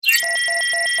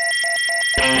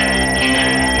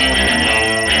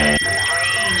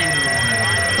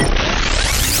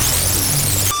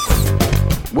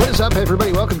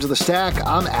everybody. Welcome to The Stack.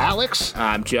 I'm Alex.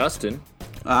 I'm Justin.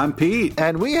 I'm Pete.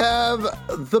 And we have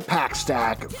the pack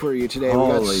stack for you today. We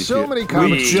got so many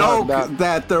comics We to talk about. joke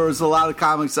that there was a lot of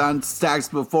comics on stacks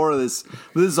before this.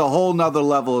 This is a whole nother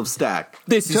level of stack.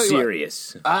 This Tell is you what,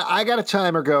 serious. I got a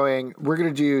timer going. We're going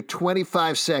to do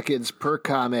 25 seconds per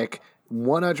comic.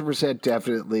 100%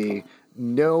 definitely.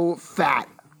 No fat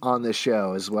on the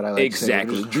show is what I like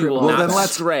Exactly. to say. We will Well, not then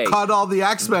let's stray. cut all the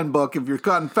X-Men book if you're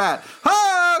cutting fat.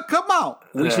 Ah, come on.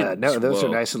 We should. No, those are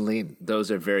whoa. nice and lean.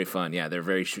 Those are very fun. Yeah, they're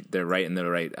they're right in the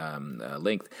right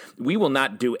length. We will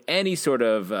not do any sort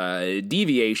of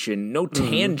deviation. No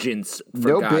tangents. For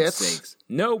No God's bits. sakes.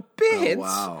 No bits. Oh,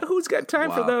 wow. Who's got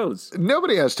time for those?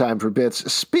 Nobody has time for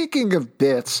bits. Speaking of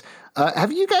bits,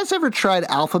 have you guys ever tried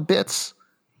Alpha Bits?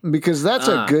 Because that's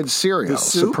a good cereal, the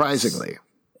soups? surprisingly.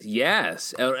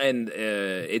 Yes, and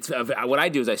it's what I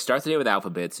do is I start the day with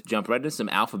Alphabets, jump right into some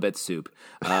Alphabet soup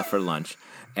for lunch,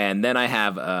 and then I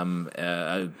have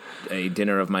a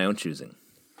dinner of my own choosing.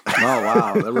 Oh,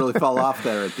 wow. That really fell off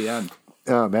there at the end.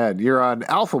 Oh, man. You're on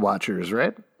Alpha Watchers,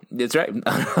 right? That's right,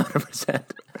 100%.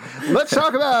 Let's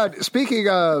talk about, speaking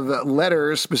of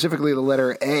letters, specifically the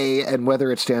letter A and whether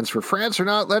it stands for France or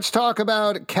not, let's talk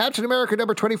about Captain America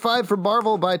number 25 from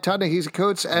Marvel by Ta-Nehisi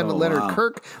Coates and Leonard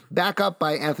Kirk, backup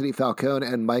by Anthony Falcone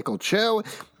and Michael Cho.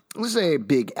 This is a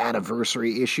big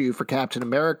anniversary issue for Captain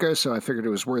America, so I figured it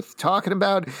was worth talking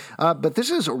about. But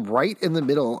this is right in the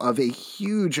middle of a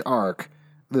huge arc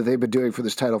that they've been doing for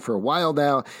this title for a while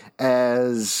now,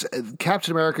 as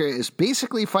Captain America is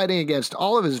basically fighting against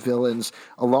all of his villains,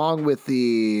 along with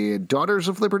the Daughters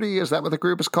of Liberty. Is that what the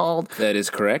group is called? That is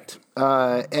correct.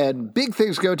 And big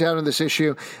things go down in this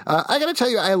issue. I got to tell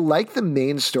you, I like the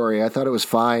main story. I thought it was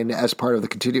fine as part of the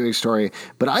continuing story,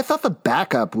 but I thought the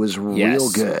backup was real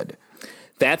good.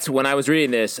 That's when I was reading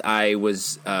this. I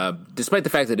was, despite the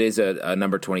fact that it is a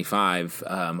number 25,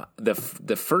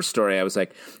 the first story I was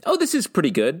like, "Oh, this is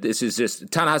pretty good." This is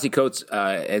just Ta-Nehisi Coates,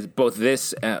 as both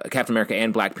this Captain America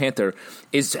and Black Panther,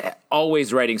 is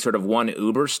always writing sort of one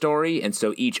Uber story, and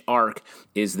so each arc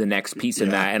is the next piece in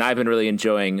that. And I've been really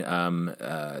enjoying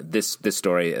this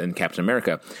story in Captain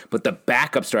America. But the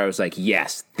backup story, I was like,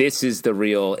 "Yes, this is the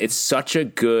real." It's such a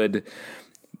good.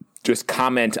 Just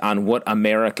comment on what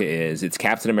America is. It's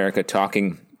Captain America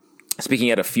speaking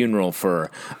at a funeral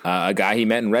for a guy he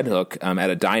met in Red Hook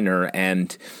at a diner,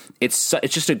 and it's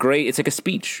just it's like a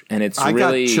speech, and it's I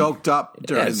really got choked up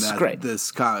during it's great.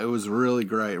 It was really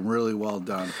great and really well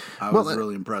done. I was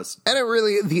really impressed. And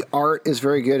the art is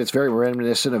very good. It's very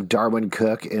reminiscent of Darwin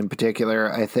Cook in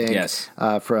particular, I think,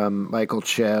 from Michael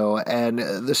Cho. And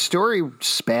the story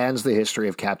spans the history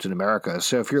of Captain America.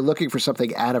 So if you're looking for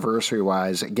something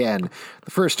anniversary-wise, again,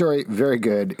 the first story, very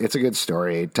good. It's a good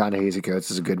story. Ta-Nehisi Coates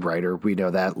is a good writer. We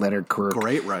know that. Leonard Kirk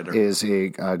Great writer. is a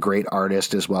great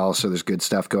artist as well, so there's good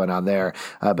stuff going on there.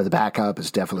 But the backup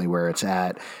is definitely where it's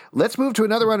at. Let's move to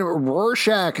another one.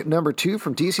 Rorschach, number 2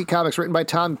 from DC Comics, written by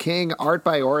Tom King, art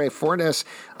by Ore Fornes.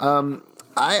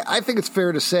 I think it's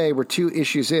fair to say we're 2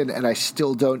 issues in, and I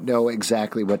still don't know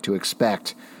exactly what to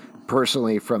expect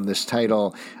personally from this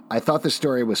title. I thought the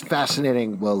story was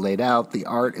fascinating, well laid out. The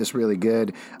art is really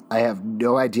good. I have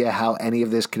no idea how any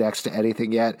of this connects to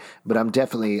anything yet, but I'm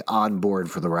definitely on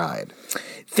board for the ride.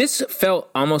 This felt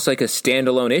almost like a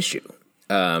standalone issue.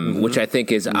 Which I think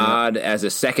is odd as a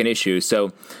second issue.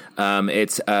 So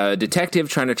it's a detective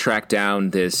trying to track down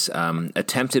this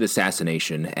attempted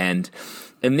assassination. And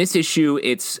in this issue,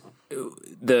 it's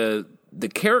the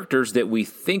characters that we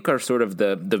think are sort of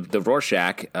the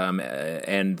Rorschach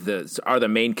and are the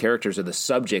main characters or the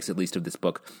subjects, at least, of this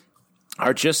book,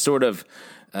 are just sort of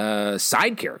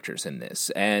side characters in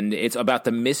this. And it's about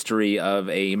the mystery of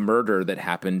a murder that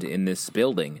happened in this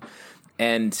building.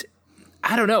 And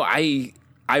I don't know.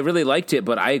 I really liked it,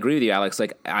 but I agree with you, Alex.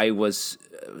 Like I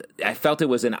felt it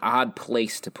was an odd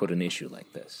place to put an issue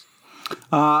like this.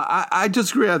 I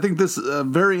disagree. I think this is a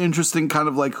very interesting kind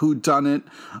of like whodunit.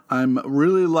 I'm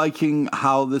really liking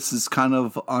how this is kind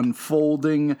of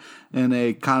unfolding in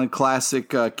a kind of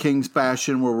classic King's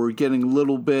fashion where we're getting a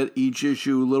little bit, each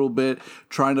issue a little bit,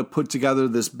 trying to put together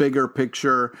this bigger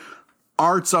picture.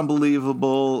 Art's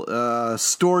unbelievable.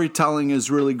 Storytelling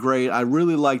is really great. I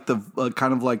really like the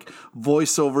kind of like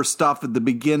voiceover stuff at the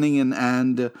beginning and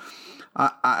end.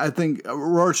 I think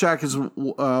Rorschach is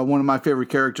one of my favorite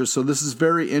characters. So this is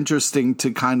very interesting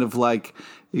to kind of like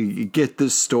get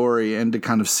this story and to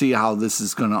kind of see how this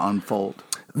is going to unfold.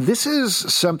 This is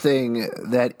something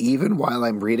that even while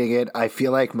I'm reading it, I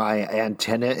feel like my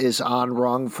antenna is on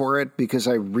wrong for it because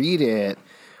I read it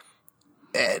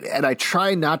and I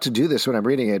try not to do this when I'm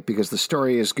reading it because the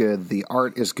story is good, the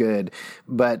art is good,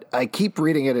 but I keep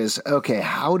reading it as, okay,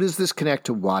 how does this connect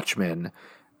to Watchmen?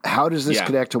 How does this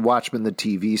connect to Watchmen, the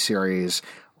TV series?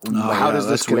 How does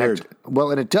this connect? Weird. Well,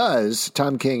 and it does.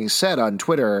 Tom King said on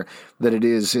Twitter that it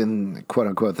is in, quote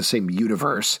unquote, the same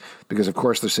universe, because of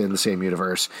course they're in the same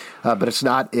universe, but it's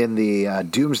not in the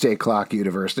Doomsday Clock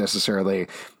universe necessarily.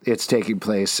 It's taking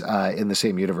place in the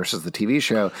same universe as the TV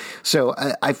show. So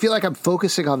I feel like I'm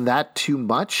focusing on that too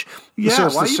much. Yeah,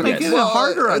 why are you making it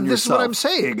harder on yourself? This is what I'm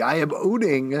saying. I am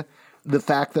owning the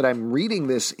fact that I'm reading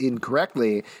this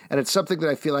incorrectly, and it's something that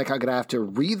I feel like I'm going to have to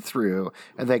read through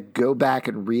and then go back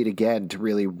and read again to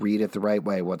really read it the right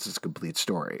way once it's a complete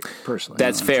story, personally.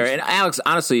 That's fair. And Alex,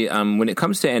 honestly, when it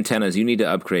comes to antennas, you need to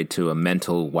upgrade to a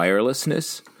mental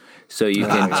wirelessness so you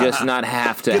can just not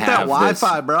have to get that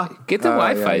Wi-Fi, bro. Get the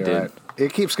Wi-Fi, dude. Right.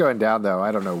 It keeps going down, though.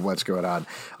 I don't know what's going on.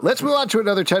 Let's move on to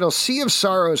another title. Sea of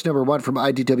Sorrows, #1 from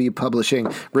IDW Publishing,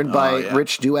 written by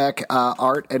Rich Dueck,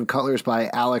 art and colors by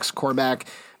Alex Cormack.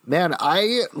 Man,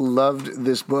 I loved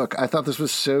this book. I thought this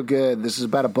was so good. This is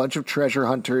about a bunch of treasure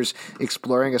hunters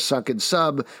exploring a sunken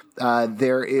sub.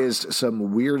 There is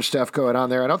some weird stuff going on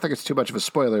there. I don't think it's too much of a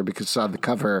spoiler because it's on the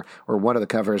cover or one of the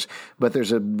covers, but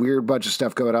there's a weird bunch of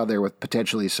stuff going on there with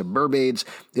potentially some mermaids.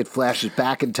 It flashes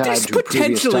back in time There's to a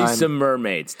previous potentially time. some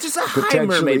mermaids. There's a high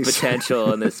mermaid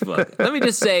potential in this book. Let me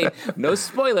just say, no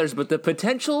spoilers, but the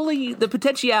potentiality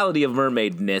of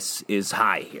mermaidness is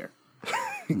high here.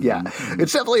 Yeah,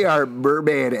 it's definitely our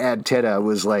mermaid antenna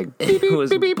was like it was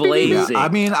blazing. I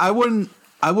mean, I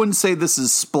wouldn't say this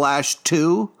is Splash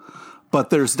 2, but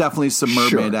there's definitely some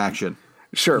mermaid action.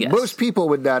 Sure, yes. Most people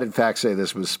would not, in fact, say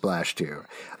this was Splash 2.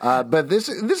 But this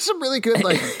is some really good,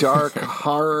 like, dark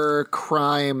horror,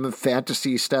 crime,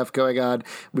 fantasy stuff going on.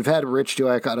 We've had Rich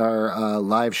Dueck on our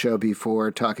live show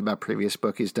before talking about previous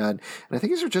book he's done. And I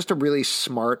think he's just a really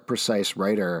smart, precise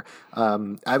writer.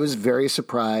 I was very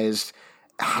surprised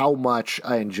how much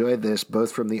I enjoyed this,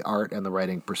 both from the art and the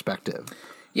writing perspective.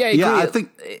 Yeah, I think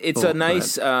it's a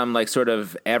nice, like, sort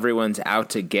of everyone's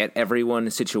out to get everyone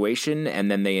situation,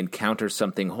 and then they encounter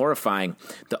something horrifying.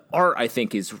 The art, I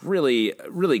think, is really,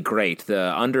 really great.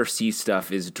 The undersea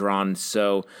stuff is drawn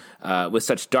so with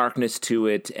such darkness to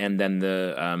it, and then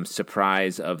the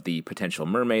surprise of the potential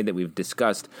mermaid that we've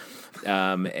discussed.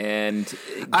 And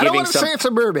I don't want to say it's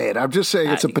a mermaid. I'm just saying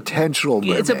it's a potential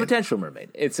mermaid. It's a potential mermaid.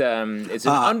 It's an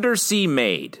undersea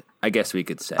maid, I guess we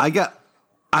could say.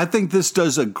 I think this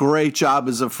does a great job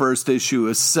as a first issue,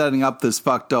 is setting up this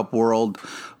fucked up world,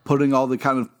 putting all the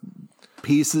kind of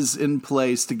pieces in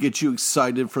place to get you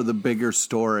excited for the bigger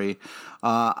story.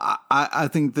 I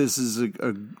think this is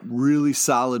a really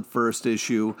solid first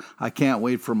issue. I can't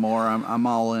wait for more. I'm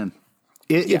all in.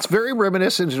 It's very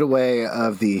reminiscent in a way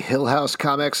of the Hill House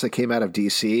comics that came out of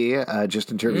DC,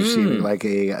 just in terms of seeming like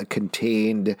a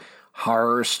contained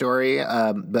horror story,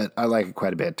 but I like it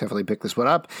quite a bit. Definitely pick this one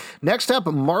up. Next up,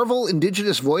 Marvel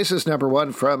Indigenous Voices,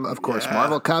 #1 from, of course,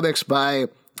 Marvel Comics by,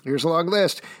 here's a long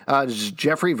list,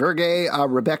 Jeffrey Vergey,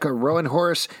 Rebecca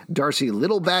Roanhorse, Darcy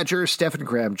Little Badger, Stephen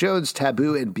Graham Jones,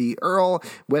 Taboo and B. Earl,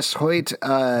 Wes Hoyt,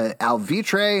 Al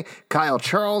Vitre, Kyle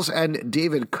Charles, and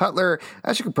David Cutler.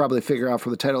 As you can probably figure out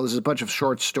from the title, this is a bunch of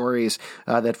short stories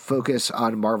that focus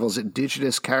on Marvel's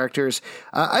indigenous characters.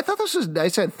 I thought this was a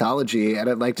nice anthology, and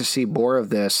I'd like to see more of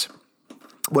this.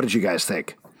 What did you guys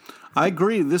think? I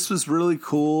agree. This was really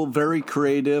cool, very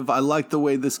creative. I like the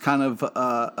way this kind of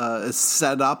is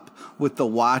set up with the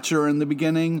Watcher in the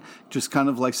beginning, just kind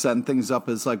of like setting things up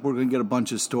as like we're going to get a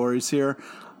bunch of stories here.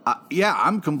 Yeah,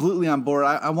 I'm completely on board.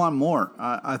 I want more.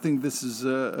 I think this is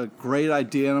a great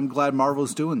idea, and I'm glad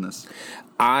Marvel's doing this.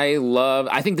 I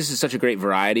think this is such a great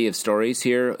variety of stories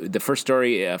here. The first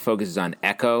story focuses on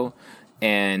Echo,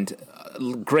 and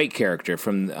great character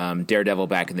from Daredevil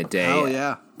back in the day. Oh,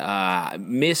 yeah.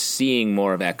 Miss seeing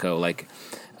more of Echo, like,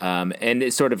 and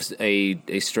it's sort of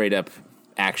a straight up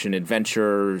action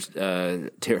adventure.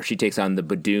 She takes on the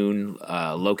Badoon.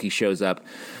 Loki shows up.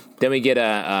 Then we get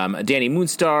a Danny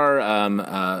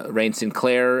Moonstar, Rain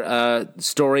Sinclair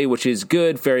story, which is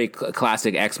good, very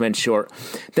classic X-Men short.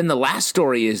 Then the last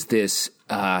story is this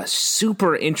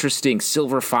super interesting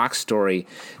Silver Fox story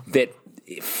that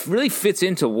really fits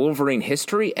into Wolverine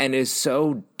history and is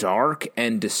so dark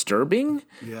and disturbing.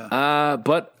 Yeah.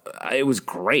 But it was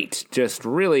great. Just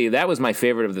really, that was my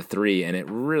favorite of the three, and it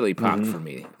really popped for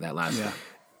me, that last one.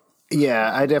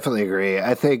 Yeah, I definitely agree.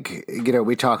 I think,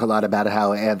 we talk a lot about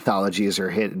how anthologies are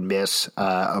hit and miss,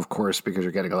 of course, because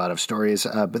you're getting a lot of stories.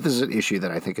 But this is an issue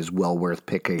that I think is well worth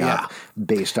picking up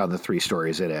based on the 3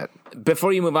 stories in it.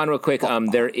 Before you move on real quick,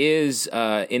 there is,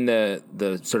 in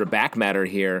the sort of back matter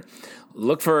here,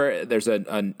 there's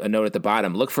a note at the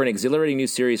bottom. Look for an exhilarating new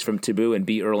series from Taboo and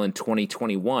B. Earl in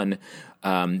 2021.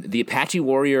 The Apache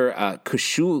warrior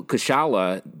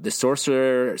Kushala, the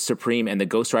sorcerer supreme and the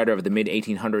Ghost Rider of the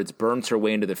mid-1800s, burns her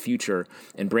way into the future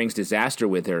and brings disaster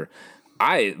with her.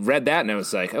 I read that and I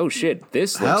was like, oh shit,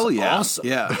 this looks awesome.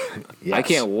 Yeah. Yes. I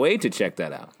can't wait to check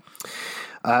that out.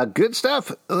 Good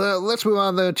stuff. Let's move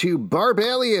on, though, to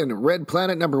Barbalian, Red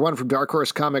Planet #1 from Dark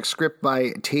Horse Comics, script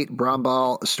by Tate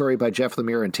Brombal, story by Jeff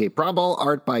Lemire and Tate Brombal,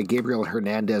 art by Gabriel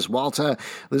Hernandez Walta.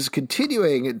 This is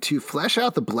continuing to flesh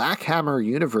out the Black Hammer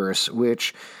universe,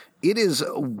 which it is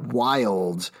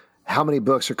wild how many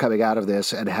books are coming out of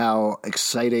this and how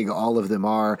exciting all of them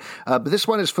are. But this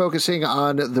one is focusing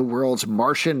on the world's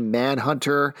Martian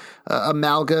Manhunter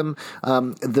amalgam.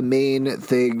 The main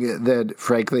thing that,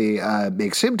 frankly,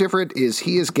 makes him different is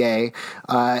he is gay.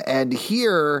 And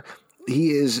here he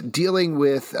is dealing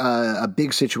with a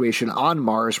big situation on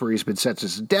Mars where he's been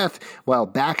sentenced to death, while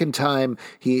back in time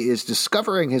he is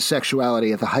discovering his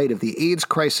sexuality at the height of the AIDS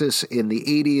crisis in the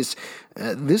 80s.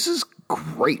 This is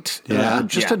great.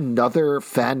 Just another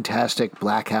fantastic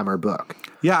Black Hammer book.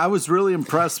 Yeah, I was really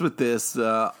impressed with this.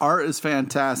 Art is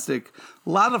fantastic. A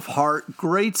lot of heart,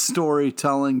 great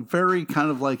storytelling, very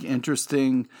kind of like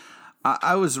interesting.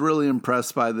 I was really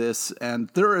impressed by this. And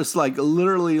there is like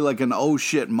literally like an oh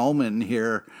shit moment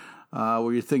here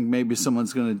where you think maybe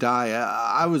someone's going to die.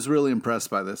 I was really impressed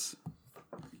by this.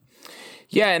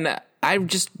 Yeah, and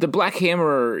the Black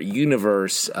Hammer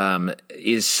universe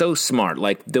is so smart.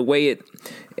 Like the way it,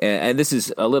 and this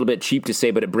is a little bit cheap to say,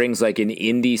 but it brings like an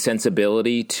indie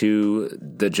sensibility to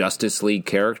the Justice League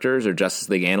characters or Justice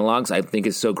League analogs. I think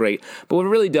is so great. But what it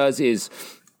really does is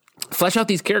flesh out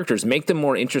these characters, make them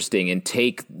more interesting, and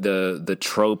take the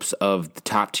tropes of the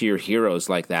top tier heroes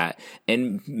like that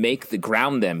and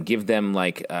ground them, give them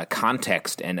like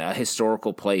context and a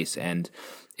historical place, and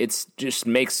it's just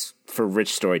makes for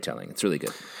rich storytelling. It's really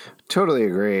good. Totally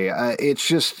agree. It's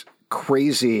just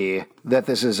crazy that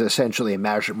this is essentially a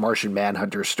Martian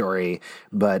Manhunter story,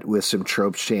 but with some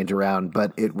tropes changed around,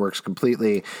 but it works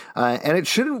completely. And it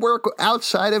shouldn't work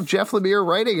outside of Jeff Lemire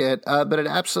writing it, but it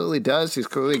absolutely does. He's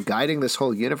clearly guiding this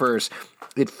whole universe.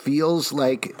 It feels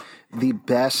like the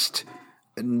best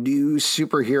new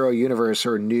superhero universe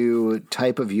or new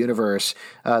type of universe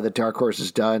that Dark Horse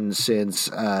has done since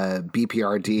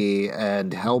BPRD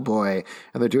and Hellboy,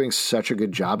 and they're doing such a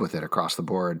good job with it across the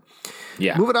board.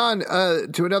 Yeah. Moving on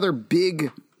to another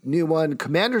big new one,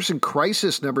 Commanders in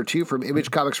Crisis #2 from Image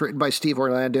Comics, written by Steve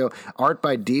Orlando, art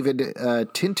by David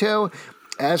Tinto.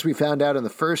 As we found out in the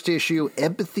first issue,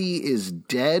 empathy is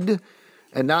dead.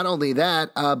 And not only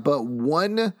that, but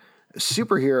one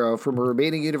superhero from a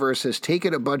remaining universe has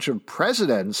taken a bunch of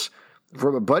presidents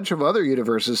from a bunch of other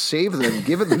universes, saved them,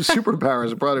 given them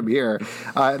superpowers, and brought them here.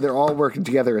 They're all working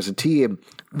together as a team.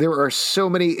 There are so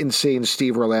many insane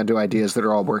Steve Orlando ideas that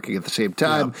are all working at the same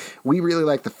time. Yeah. We really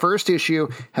like the first issue.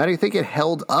 How do you think it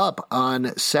held up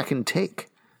on second take?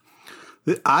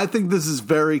 I think this is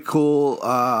very cool.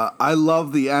 I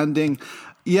love the ending.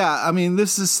 Yeah, I mean,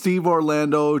 this is Steve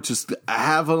Orlando just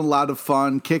having a lot of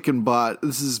fun, kicking butt.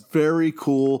 This is very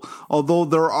cool. Although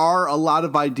there are a lot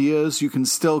of ideas, you can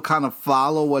still kind of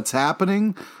follow what's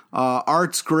happening.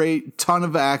 Art's great, ton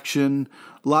of action,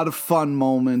 a lot of fun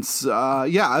moments.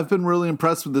 Yeah, I've been really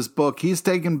impressed with this book. He's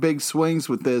taken big swings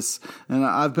with this, and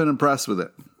I've been impressed with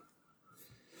it.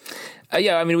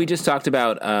 Yeah, I mean, we just talked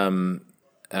about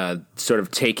sort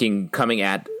of coming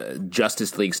at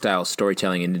Justice League style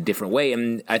storytelling in a different way.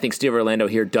 And I think Steve Orlando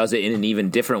here does it in an even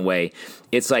different way.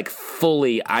 It's like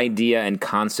fully idea and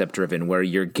concept driven, where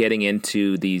you're getting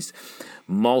into these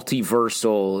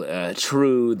multiversal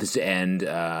truths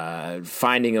and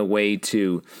finding a way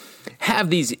to have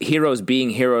these heroes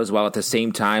being heroes while at the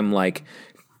same time like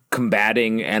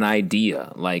combating an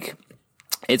idea. Like,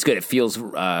 it's good. It feels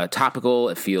topical.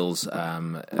 It feels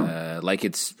like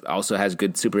it's also has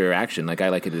good superhero action. Like, I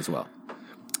like it as well.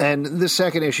 And the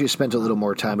second issue spent a little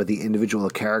more time with the individual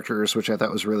characters, which I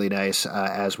thought was really nice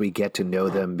as we get to know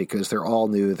them, because they're all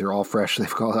new, they're all fresh,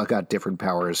 they've all got different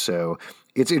powers, so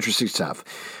it's interesting stuff.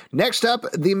 Next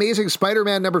up, The Amazing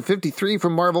Spider-Man #53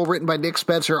 from Marvel, written by Nick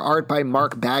Spencer, art by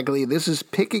Mark Bagley. This is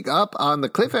picking up on the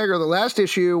cliffhanger of the last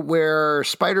issue where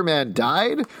Spider-Man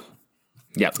died.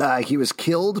 Yep. He was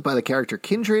killed by the character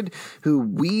Kindred, who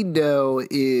we know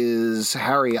is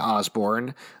Harry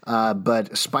Osborn,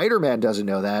 but Spider-Man doesn't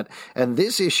know that. And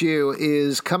this issue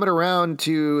is coming around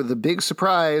to the big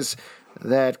surprise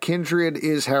that Kindred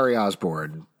is Harry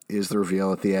Osborn. is the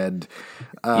reveal at the end.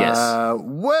 Yes.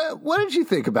 What did you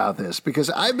think about this? Because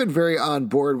I've been very on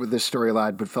board with this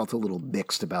storyline, but felt a little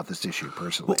mixed about this issue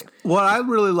personally. What I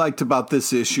really liked about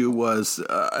this issue was,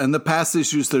 in the past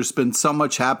issues, there's been so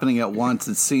much happening at once.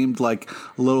 It seemed like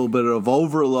a little bit of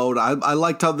overload. I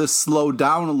liked how this slowed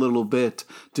down a little bit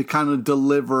to kind of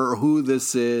deliver who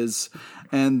this is.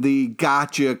 And the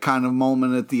gotcha kind of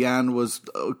moment at the end was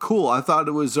cool. I thought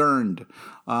it was earned.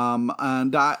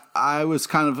 And I was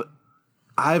kind of,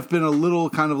 I've been a little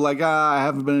kind of like, I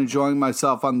haven't been enjoying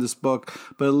myself on this book,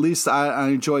 but at least I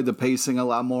enjoyed the pacing a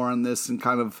lot more on this, and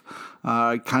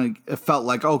it felt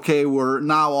like, okay, we're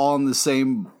now all on the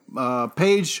same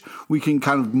page. We can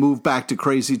kind of move back to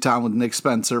Crazy Town with Nick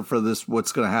Spencer for this,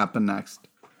 what's going to happen next.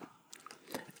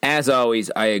 As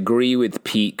always, I agree with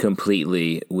Pete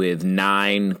completely with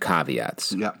 9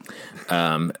 caveats. Yeah.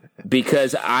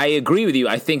 Because I agree with you.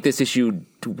 I think this issue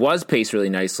was paced really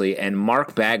nicely, and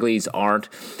Mark Bagley's art.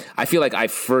 I feel like I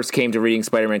first came to reading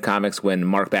Spider-Man comics when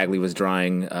Mark Bagley was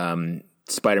drawing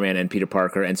Spider-Man and Peter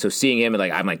Parker, and so seeing him,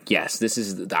 I'm like, yes, this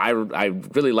is. I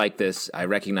really like this. I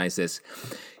recognize this.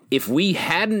 If we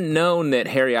hadn't known that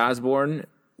Harry Osborn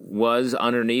was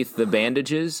underneath the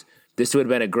bandages, this would have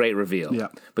been a great reveal. Yeah.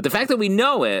 But the fact that we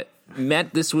know it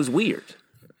meant this was weird.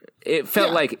 It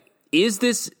felt like, is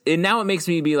this, and now it makes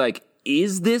me be like,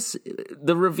 is this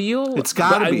the reveal? It's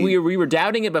got to be. We were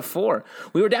doubting it before.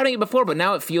 But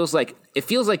now it feels like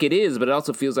it is, but it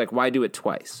also feels like, why do it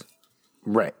twice?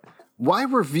 Right. Why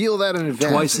reveal that in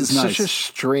advance? Twice is it's nice. Such a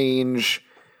strange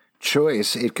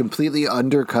choice. It completely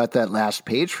undercut that last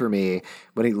page for me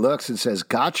when he looks and says,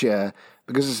 gotcha,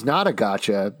 because it's not a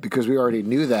gotcha, because we already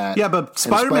knew that. Yeah, but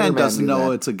Spider-Man doesn't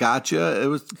know it's a gotcha. It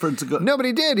was for it to go. No, but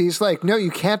he did. He's like, no,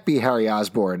 you can't be Harry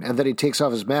Osborn. And then he takes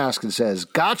off his mask and says,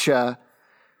 gotcha,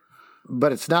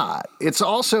 but it's not. It's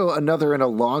also another in a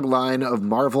long line of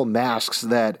Marvel masks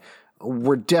that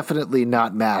were definitely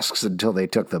not masks until they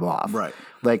took them off. Right.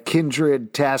 Like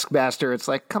Kindred, Taskmaster, it's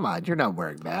like, come on, you're not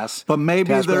wearing masks. But maybe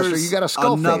there's you got a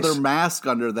skull another face. mask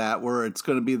under that where it's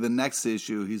going to be the next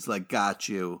issue. He's like, got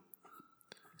you.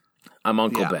 I'm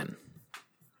Uncle Ben.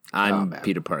 I'm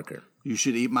Peter Parker. You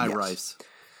should eat my rice.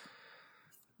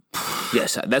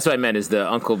 Yes, that's what I meant, is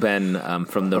the Uncle Ben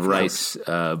from the rice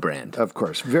brand. Of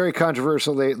course. Very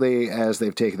controversial lately as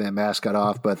they've taken that mascot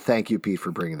off, but thank you, Pete,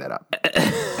 for bringing that up.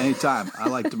 Anytime. I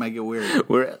like to make it weird.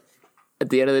 We're at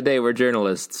the end of the day, we're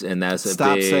journalists, and that's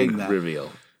a big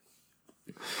reveal.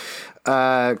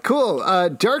 Cool.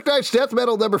 Dark Knight's Death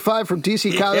Metal #5 from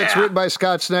DC Comics, written by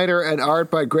Scott Snyder and art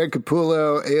by Greg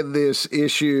Capullo. In this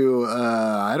issue,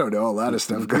 I don't know, a lot of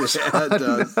stuff goes on. It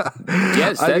does.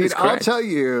 Yes, that is correct. I'll tell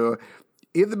you,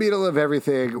 in the middle of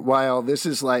everything, while this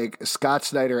is like Scott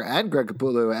Snyder and Greg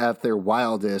Capullo at their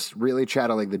wildest, really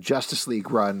channeling the Justice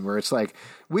League run, where it's like,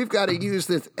 we've got to use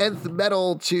this nth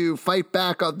metal to fight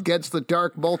back against the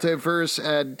dark multiverse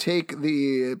and take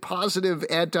the positive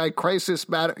anti-crisis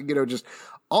matter, just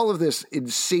all of this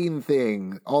insane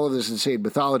thing, all of this insane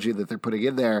mythology that they're putting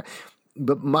in there.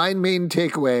 But my main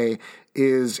takeaway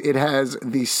is it has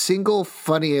the single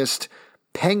funniest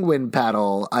penguin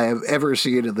paddle I have ever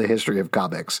seen in the history of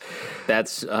comics.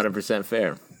 That's 100%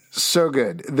 fair. So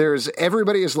good.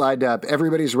 Everybody is lined up.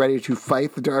 Everybody's ready to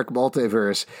fight the dark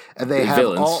multiverse, and they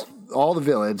have all the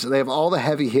villains. They have all the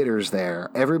heavy hitters there.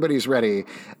 Everybody's ready,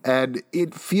 and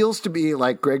it feels to me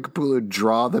like Greg Capullo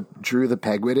drew the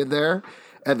penguin in there,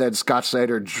 and then Scott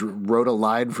Snyder wrote a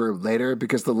line for him later,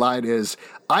 because the line is,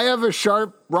 "I have a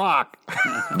sharp rock."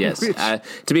 Yes.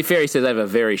 To be fair, he says I have a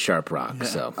very sharp rock.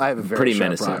 So I have a very pretty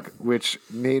sharp menacing. rock, which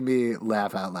made me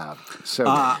laugh out loud. So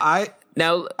I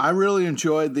really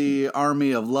enjoyed the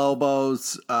Army of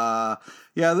Lobos.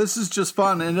 This is just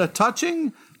fun, and a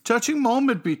touching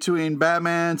moment between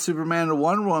Batman, Superman, and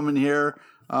Wonder Woman here.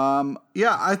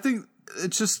 I think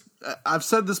it's just, I've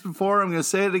said this before, I'm going to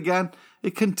say it again.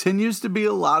 It continues to be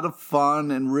a lot of fun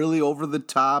and really over the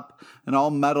top and all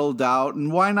metaled out.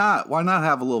 And why not? Why not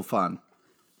have a little fun?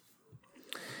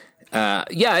 I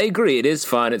agree. It is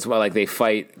fun. It's like they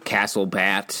fight Castle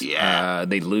Bat. Yeah.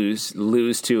 They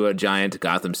lose to a giant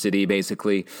Gotham City,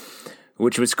 basically,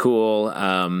 which was cool.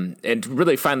 And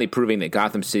really finally proving that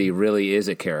Gotham City really is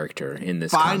a character in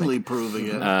this comic. Proving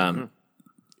it.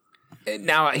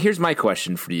 Now, here's my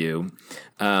question for you.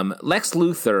 Lex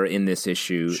Luthor in this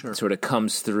issue sort of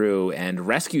comes through and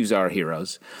rescues our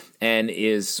heroes and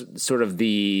is sort of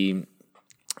the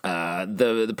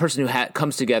person who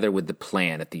comes together with the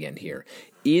plan at the end here.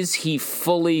 Is he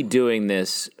fully doing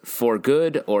this for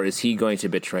good, or is he going to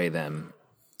betray them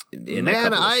in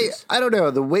that couple of issues. I don't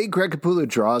know. The way Greg Capullo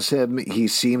draws him, he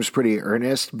seems pretty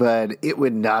earnest, but it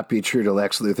would not be true to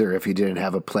Lex Luthor if he didn't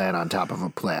have a plan on top of a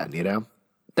plan, you know?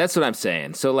 That's what I'm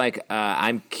saying. So, like,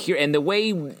 I'm curious, and the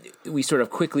way we sort of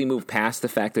quickly move past the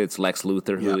fact that it's Lex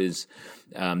Luthor who is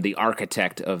the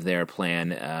architect of their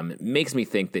plan makes me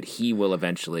think that he will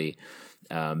eventually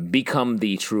become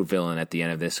the true villain at the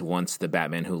end of this once the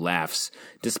Batman Who Laughs,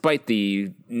 despite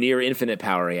the near infinite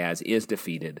power he has, is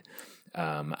defeated.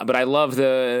 But I love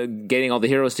the getting all the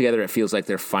heroes together. It feels like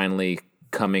they're finally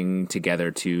coming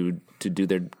together to do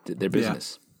their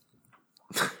business.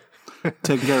 Yeah.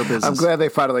 Take care of business. I'm glad they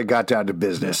finally got down to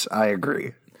business. I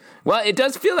agree. Well, it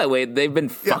does feel that way. They've been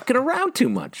fucking around too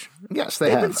much. Yes, they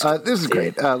have. This is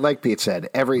great. Like Pete said,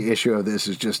 every issue of this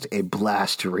is just a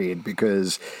blast to read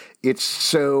because it's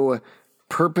so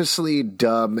purposely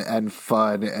dumb and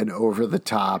fun and over the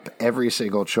top, every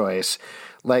single choice.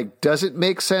 Like, does it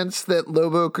make sense that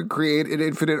Lobo could create an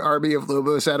infinite army of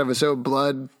Lobos out of his own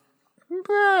blood?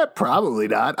 Probably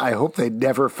not. I hope they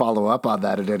never follow up on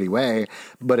that in any way,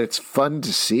 but it's fun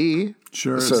to see.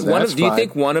 Sure. So do you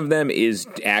think one of them is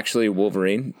actually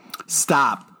Wolverine?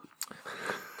 Stop.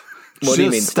 What do you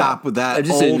mean? Stop with that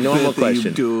just old a normal bit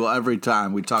question. That you do every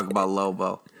time we talk about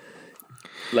Lobo.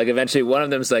 Like, eventually one of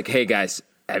them is like, hey, guys,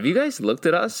 have you guys looked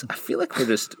at us? I feel like we're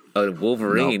just a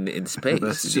Wolverine in space.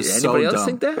 That's just anybody so else dumb.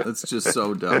 think that? That's just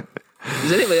so dumb.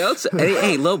 Does anybody else?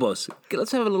 Hey, Lobos,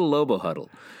 let's have a little Lobo huddle.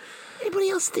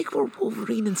 Anybody else think we're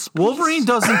Wolverine in space? Wolverine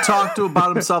doesn't talk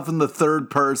about himself in the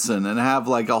third person and have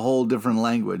like a whole different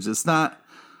language. It's not.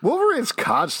 Wolverine's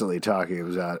constantly talking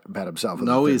about himself in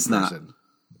the third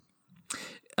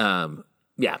person.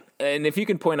 Yeah, and if you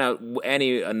can point out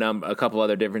a couple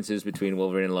other differences between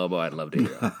Wolverine and Lobo, I'd love to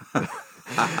hear them.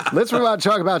 Let's move on to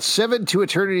talk about 7 to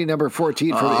Eternity, number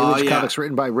 14 from Image Comics,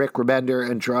 written by Rick Remender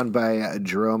and drawn by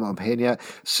Jerome Opeña.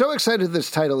 So excited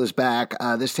this title is back.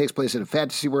 This takes place in a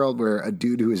fantasy world where a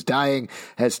dude who is dying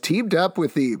has teamed up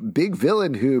with the big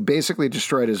villain who basically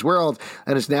destroyed his world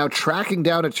and is now tracking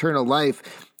down eternal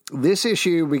life. This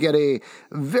issue, we get a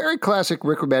very classic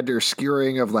Rick Remender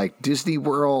skewering of like Disney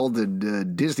World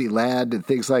and Disneyland and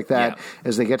things like that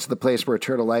as they get to the place where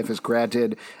eternal life is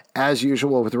granted. As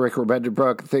usual with the Rick Remender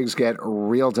book, things get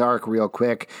real dark real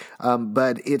quick.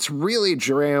 But it's really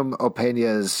Jerome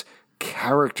Opeña's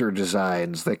character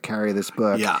designs that carry this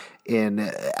book in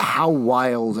how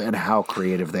wild and how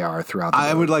creative they are throughout the book.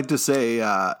 I would like to say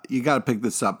you got to pick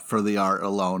this up for the art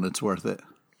alone. It's worth it.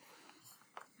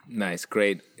 Nice.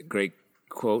 Great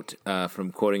quote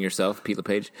from quoting yourself, Pete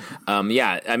LePage. I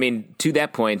mean, to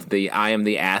that point, the I am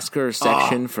the asker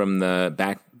section from the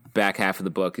back half of the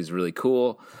book is really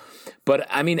cool. But,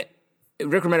 I mean,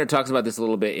 Rick Remender talks about this a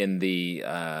little bit in the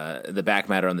back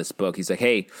matter on this book. He's like,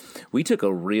 hey, we took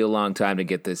a real long time to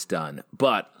get this done.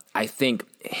 But I think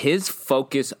his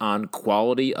focus on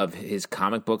quality of his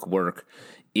comic book work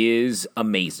is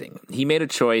amazing. He made a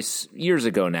choice years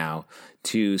ago now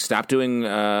to stop doing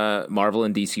Marvel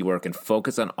and DC work and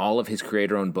focus on all of his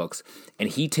creator-owned books. And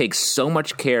he takes so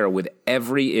much care with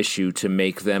every issue to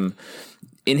make them,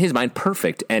 in his mind,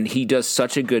 perfect. And he does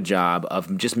such a good job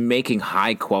of just making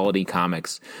high-quality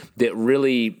comics that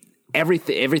really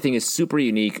everything is super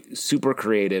unique, super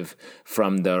creative,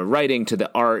 from the writing to the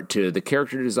art to the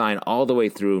character design all the way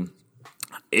through.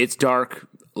 It's dark.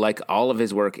 Like all of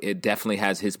his work, it definitely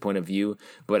has his point of view,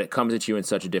 but it comes at you in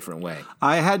such a different way.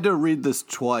 I had to read this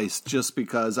twice just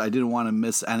because I didn't want to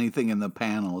miss anything in the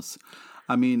panels.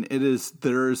 I mean, it's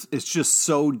just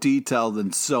so detailed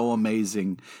and so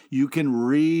amazing. You can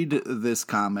read this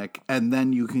comic and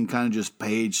then you can kind of just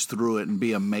page through it and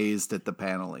be amazed at the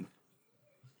paneling.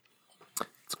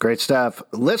 It's great stuff.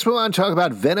 Let's move on and talk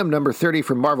about Venom number 30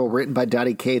 from Marvel, written by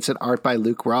Donny Cates and art by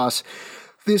Luke Ross.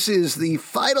 This is the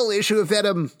final issue of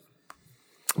Venom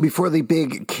before the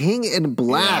big King in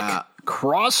Black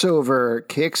crossover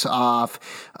kicks off.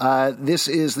 This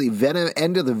is the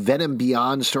end of the Venom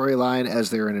Beyond storyline,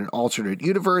 as they're in an alternate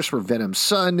universe where Venom's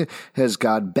son has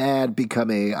gone bad,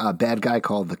 become a bad guy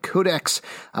called the Codex.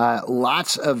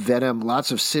 Lots of Venom,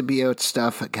 lots of symbiote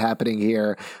stuff happening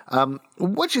here.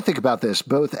 What do you think about this,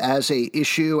 both as a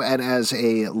issue and as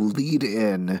a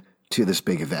lead-in to this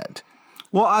big event?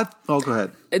 Well, go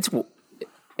ahead.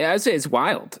 I'd say it's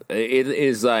wild. It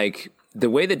is like the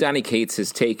way that Donny Cates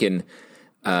has taken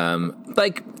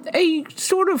like a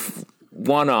sort of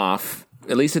one-off,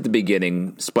 at least at the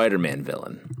beginning, Spider-Man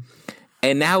villain.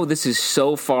 And now this is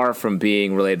so far from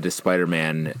being related to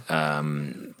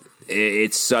Spider-Man.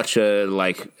 It's such a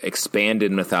like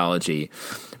expanded mythology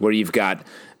where you've got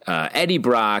Eddie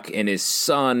Brock and his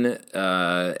son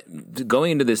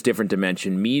going into this different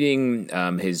dimension, meeting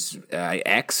his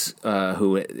ex,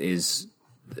 who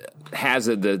has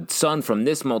the son from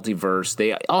this multiverse.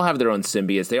 They all have their own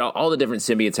symbiotes. All the different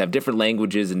symbiotes have different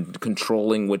languages and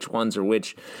controlling which ones are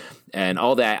which, and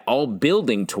all that, all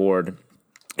building toward.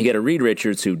 You got a Reed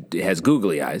Richards who has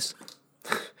googly eyes.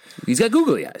 He's got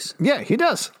googly eyes. Yeah, he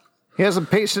does. He has them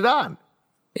pasted on.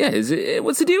 Yeah,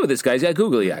 what's the deal with this guy? He's got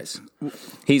googly eyes.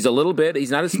 He's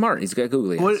not as smart. He's got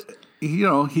googly eyes.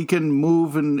 He can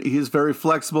move, and he's very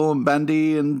flexible and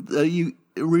bendy, and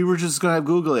Reed Richards is going to have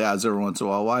googly eyes every once in a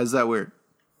while. Why is that weird?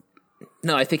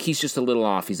 No, I think he's just a little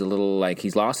off. He's a little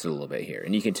he's lost it a little bit here,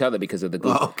 and you can tell that because of the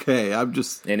Google. Okay,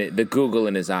 the Google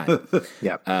in his eye.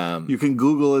 Yeah, you can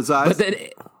Google his eyes, but then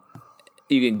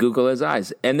you can Google his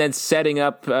eyes, and then setting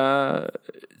up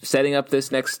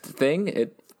this next thing.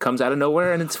 It comes out of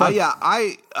nowhere, and it's fun. Yeah,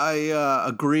 I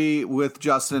agree with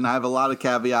Justin. I have a lot of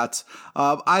caveats.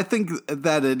 I think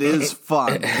that it is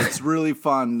fun. It's really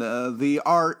fun. The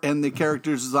art and the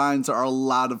character designs are a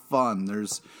lot of fun.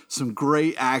 There's some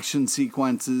great action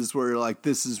sequences where you're like,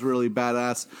 this is really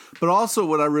badass. But also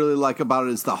what I really like about it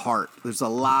is the heart. There's a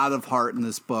lot of heart in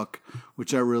this book,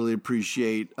 which I really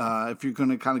appreciate. If you're going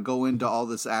to kind of go into all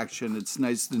this action, it's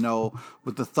nice to know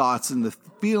what the thoughts and the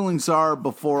feelings are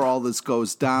before all this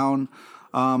goes down.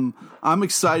 I'm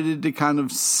excited to kind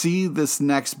of see this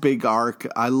next big arc.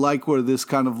 I like where this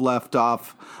kind of left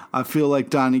off. I feel like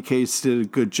Donny Cates did a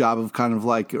good job of kind of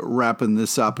like wrapping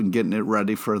this up and getting it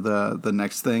ready for the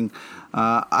next thing.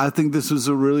 I think this was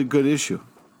a really good issue.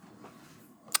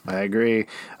 I agree.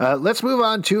 Let's move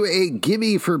on to a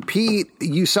gimme for Pete.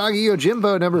 Usagi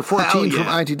Yojimbo, number 14 from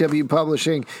ITW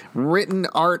Publishing. Written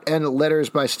art and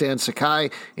letters by Stan Sakai.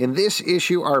 In this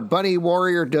issue, our Bunny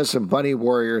Warrior does some Bunny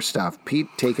Warrior stuff. Pete,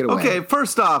 take it away. Okay,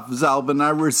 first off, Zalbin, I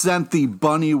resent the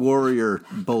Bunny Warrior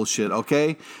bullshit,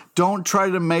 okay? Don't try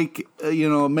to make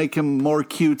him more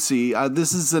cutesy.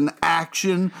 This is an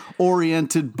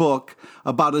action-oriented book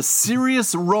about a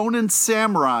serious Ronin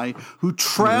samurai who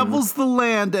travels the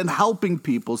land and helping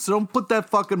people. So don't put that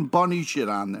fucking bunny shit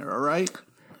on there, all right?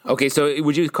 Okay, so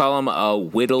would you call him a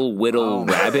whittle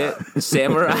rabbit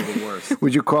samurai?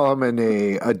 Would you call him an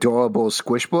adorable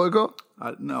squishbuggle?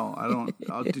 No, I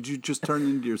don't. Did you just turn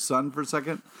into your son for a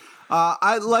second?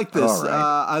 I like this. Right.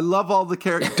 I love all the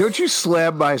characters. Don't you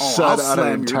slam my son on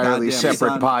an entirely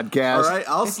separate podcast. All right,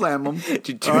 I'll slam him.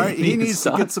 All right, he needs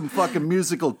to get some fucking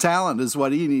musical talent is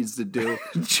what he needs to do.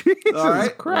 Jesus all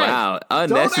right? Christ. Wow,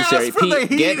 unnecessary. Don't ask for Pete,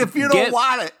 the heat if you don't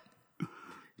want it.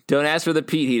 Don't ask for the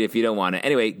Pete heat if you don't want it.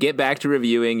 Anyway, get back to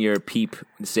reviewing your Peep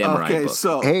Samurai book.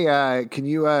 So hey, can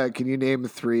you name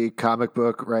 3 comic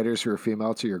book writers who are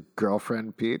female to your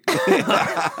girlfriend, Pete?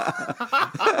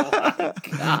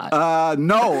 God.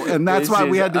 No, and that's why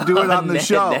we had to do it on the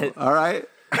show. All right.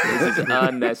 This is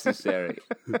unnecessary.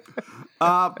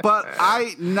 But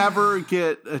I never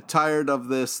get tired of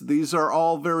this. These are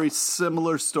all very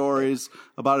similar stories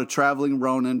about a traveling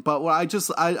Ronin. But what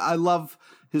I love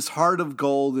his heart of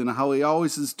gold and how he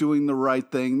always is doing the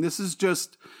right thing. This is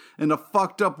just, in a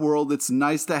fucked up world, it's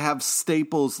nice to have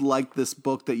staples like this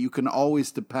book that you can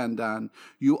always depend on.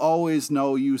 You always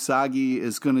know Usagi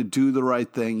is going to do the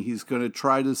right thing. He's going to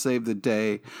try to save the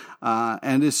day.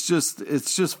 And it's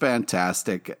just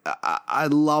fantastic. I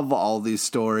love all these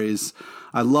stories.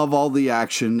 I love all the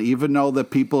action, even though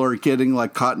that people are getting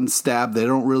like cut and stabbed. They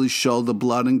don't really show the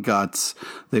blood and guts.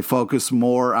 They focus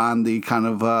more on the kind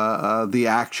of the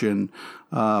action,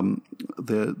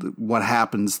 what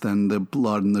happens than the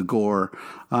blood and the gore.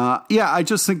 I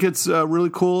just think it's really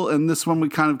cool. And this one we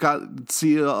kind of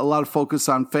see a lot of focus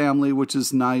on family, which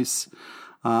is nice.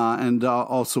 And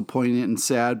also poignant and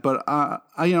sad. But,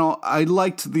 I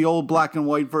liked the old black and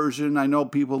white version. I know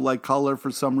people like color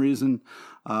for some reason.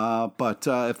 But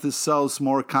if this sells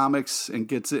more comics and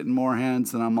gets it in more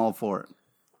hands, then I'm all for it.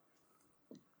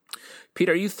 Pete,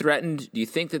 are you threatened? Do you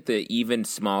think that the even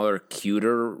smaller,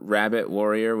 cuter rabbit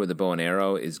warrior with a bow and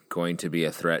arrow is going to be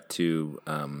a threat to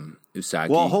Usagi?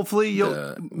 Well, hopefully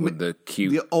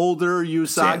the older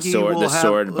Usagi will have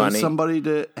sword bunny. Somebody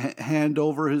to hand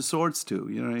over his swords to.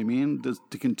 You know what I mean?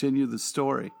 To continue the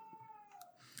story.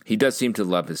 He does seem to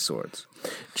love his swords.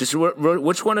 Just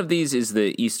which one of these is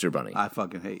the Easter Bunny? I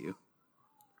fucking hate you.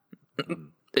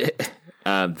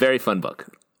 Very fun book.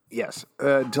 Yes,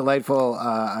 delightful.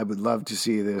 I would love to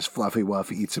see this fluffy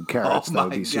wuff eat some carrots. That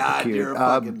would be super cute.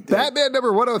 Batman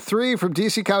number 103 from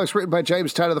DC Comics, written by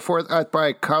James Tynion IV, art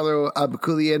by Carlo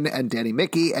Abuculian and Danny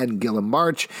Mickey and Gilliam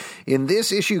March. In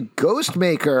this issue,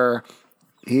 Ghostmaker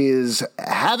He is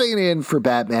having it in for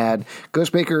Batman.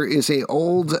 Ghostmaker is a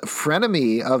old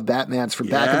frenemy of Batman's from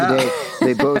back in the day.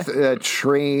 They both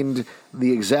trained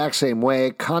the exact same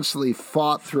way, constantly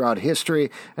fought throughout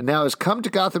history, and now has come to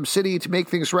Gotham City to make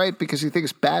things right because he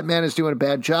thinks Batman is doing a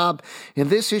bad job. In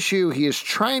this issue, he is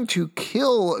trying to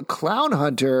kill Clown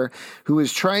Hunter, who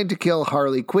is trying to kill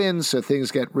Harley Quinn, so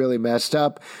things get really messed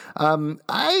up.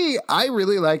 I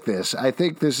really like this. I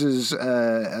think this is,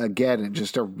 again,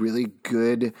 just a really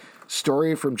good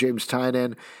story from James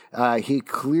Tynion. He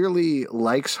clearly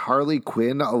likes Harley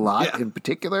Quinn a lot in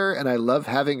particular, and I love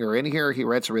having her in here. He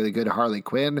writes a really good Harley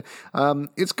Quinn.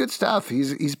 It's good stuff.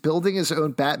 He's building his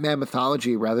own Batman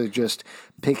mythology rather than just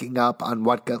picking up on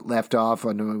what got left off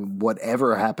on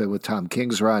whatever happened with Tom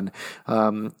King's run.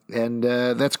 And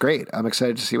that's great. I'm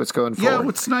excited to see what's going forward. Yeah,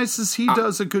 what's nice is he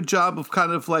does a good job of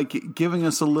kind of like giving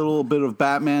us a little bit of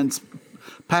Batman's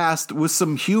past with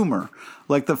some humor.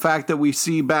 Like the fact that we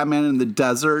see Batman in the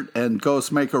desert and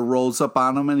Ghostmaker rolls up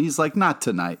on him and he's like, not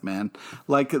tonight, man.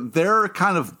 Like they're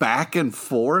kind of back and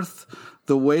forth.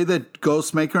 The way that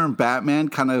Ghostmaker and Batman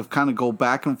kind of go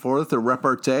back and forth, their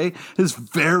repartee is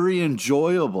very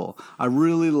enjoyable. I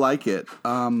really like it.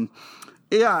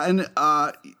 Yeah, and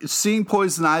seeing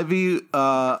Poison Ivy,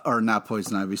 or not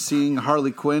Poison Ivy, seeing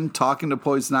Harley Quinn talking to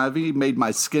Poison Ivy made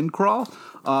my skin crawl.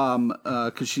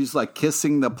 Because she's like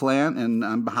kissing the plant, and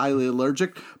I'm highly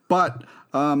allergic. But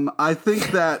I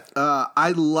think that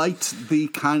I liked the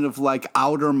kind of like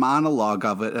outer monologue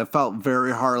of it. It felt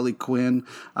very Harley Quinn.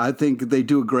 I think they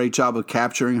do a great job of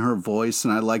capturing her voice,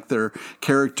 and I like their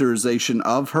characterization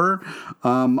of her.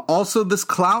 Also, this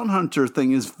Clown Hunter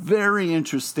thing is very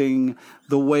interesting.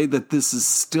 The way that this is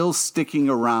still sticking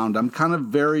around, I'm kind of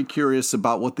very curious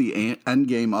about what the end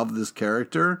game of this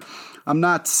character. I'm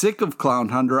not sick of Clown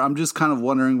Hunter. I'm just kind of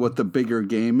wondering what the bigger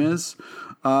game is.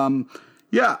 I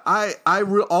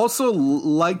also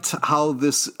liked how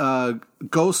this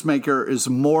Ghostmaker is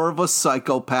more of a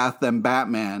psychopath than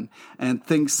Batman and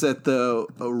thinks that the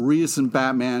reason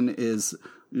Batman is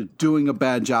doing a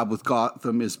bad job with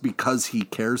Gotham is because he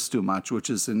cares too much,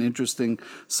 which is an interesting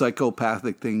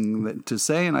psychopathic thing to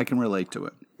say, and I can relate to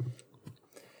it.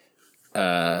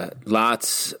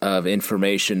 Lots of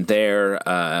information there.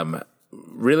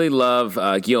 Really love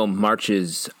Guillaume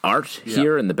March's art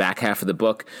here in the back half of the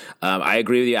book. I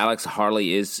agree with you, Alex.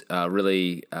 Harley is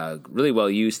really well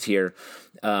used here.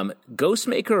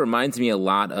 Ghostmaker reminds me a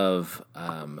lot of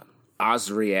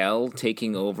Azrael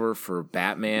taking over for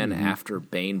Batman after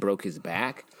Bane broke his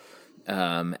back.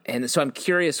 And so I'm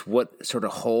curious what sort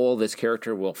of hole this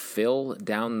character will fill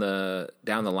down the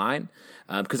line.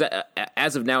 Because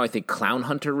as of now, I think Clown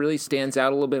Hunter really stands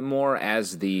out a little bit more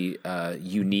as the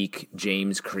unique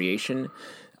James creation.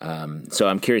 So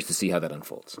I'm curious to see how that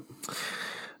unfolds.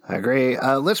 I agree.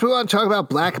 Let's move on and talk about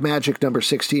Black Magic number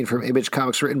 16 from Image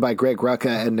Comics, written by Greg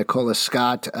Rucka and Nicola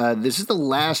Scott. This is the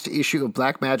last issue of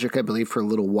Black Magic, I believe, for a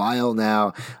little while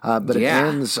now. But it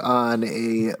ends on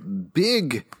a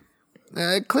big...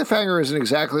 cliffhanger isn't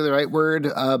exactly the right word,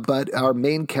 but our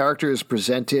main character is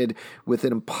presented with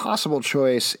an impossible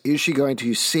choice. Is she going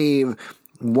to save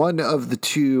one of the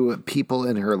two people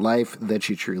in her life that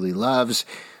she truly loves?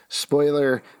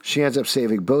 Spoiler, she ends up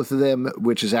saving both of them,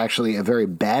 which is actually a very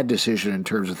bad decision in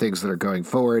terms of things that are going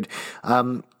forward.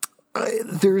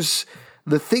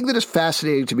 The thing that is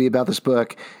fascinating to me about this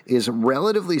book is,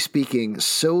 relatively speaking,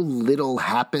 so little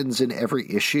happens in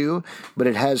every issue, but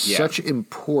it has such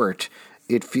import,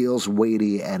 it feels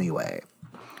weighty anyway.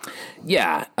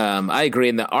 Yeah, I agree,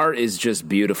 and the art is just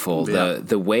beautiful. Yeah.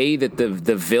 The way that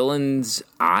the villain's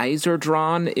eyes are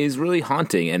drawn is really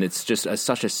haunting, and it's just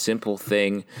such a simple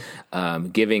thing,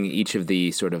 giving each of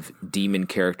the sort of demon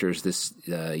characters this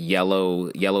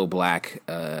yellow-black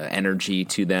energy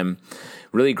to them.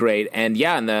 Really great. And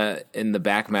in the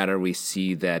back matter, we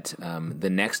see that the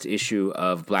next issue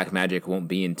of Black Magic won't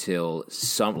be until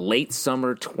late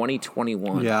summer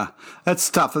 2021. Yeah, that's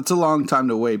tough. That's a long time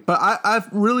to wait. But I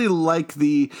really like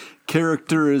the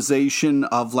characterization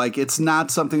of, like, it's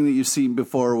not something that you've seen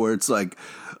before where it's like,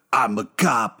 I'm a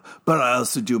cop, but I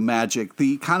also do magic.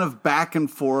 The kind of back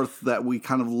and forth that we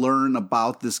kind of learn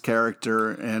about this character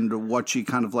and what she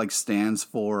kind of like stands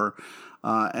for.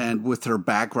 And with her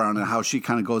background and how she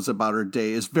kind of goes about her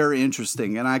day is very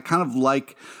interesting. And I kind of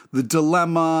like the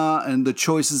dilemma and the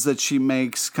choices that she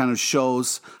makes kind of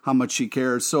shows how much she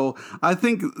cares. So I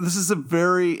think this is a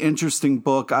very interesting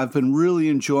book. I've been really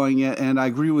enjoying it. And I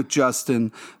agree with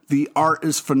Justin The art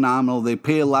is phenomenal. They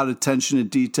pay a lot of attention to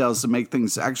details to make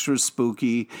things extra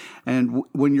spooky. And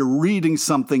when you're reading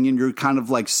something and you're kind of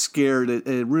like scared,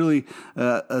 it really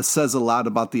says a lot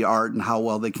about the art and how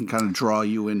well they can kind of draw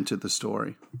you into the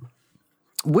story.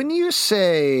 When you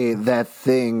say that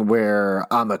thing where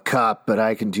I'm a cop, but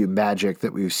I can do magic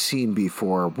that we've seen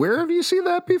before, where have you seen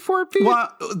that before, Pete? Well,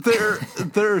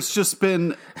 there's just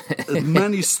been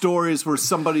many stories where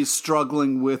somebody's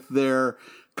struggling with their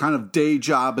kind of day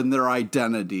job and their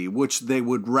identity, which they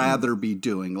would rather be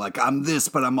doing. Like, I'm this,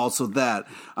 but I'm also that.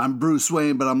 I'm Bruce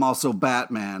Wayne, but I'm also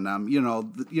Batman. I'm,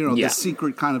 the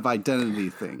secret kind of identity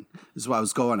thing is what I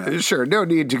was going at. Sure, no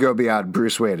need to go beyond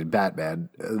Bruce Wayne and Batman,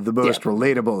 the most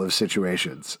relatable of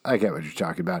situations. I get what you're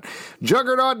talking about.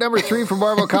 Juggernaut number 3 from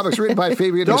Marvel Comics, written by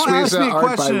Fabian Don't D'Souza. ask me a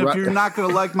question if you're not going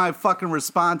to like my fucking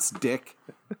response, dick.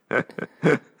 Yeah,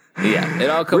 it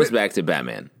all comes back to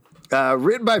Batman.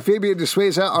 Written by Fabian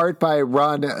D'Souza, art by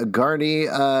Ron Garney.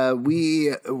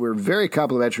 We were very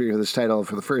complimentary of this title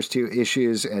for the first 2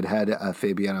 issues and had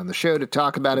Fabian on the show to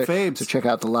talk about it. Fabes. So check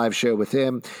out the live show with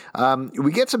him.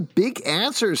 We get some big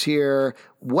answers here.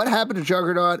 What happened to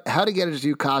Juggernaut? How to get his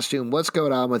new costume? What's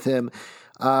going on with him?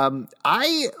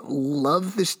 I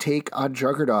love this take on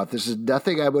Juggernaut. This is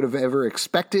nothing I would have ever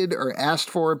expected or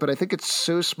asked for, but I think it's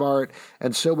so smart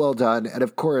and so well done. And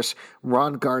of course,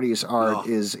 Ron Garney's art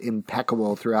is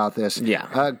impeccable throughout this.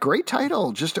 Yeah. Great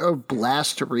title. Just a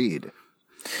blast to read.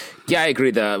 Yeah, I agree.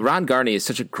 Ron Garney is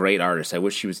such a great artist. I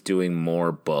wish he was doing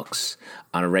more books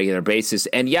on a regular basis.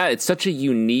 And yeah, it's such a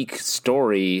unique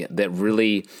story that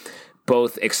really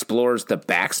both explores the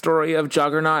backstory of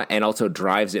Juggernaut and also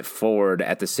drives it forward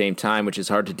at the same time, which is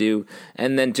hard to do,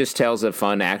 and then just tells a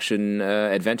fun action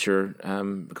adventure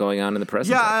going on in the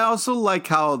present. Yeah, I also like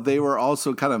how they were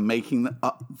also kind of making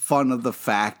fun of the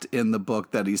fact in the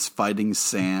book that he's fighting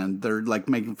sand. They're like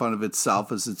making fun of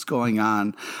itself as it's going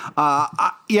on.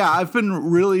 I've been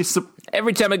really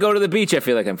every time I go to the beach, I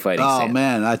feel like I'm fighting sand. Oh,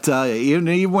 man, I tell you,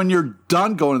 even when you're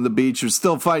done going to the beach, you're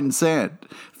still fighting sand.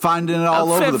 Finding it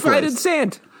all over the place. Fighting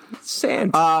sand.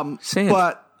 Sand.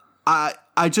 But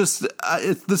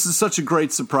this is such a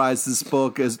great surprise, this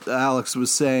book, as Alex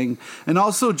was saying. And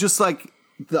also just like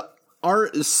the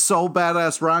art is so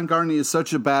badass. Ron Garney is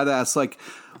such a badass. Like,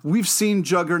 we've seen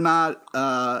Juggernaut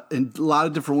in a lot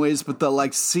of different ways,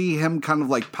 but see him kind of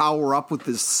like power up with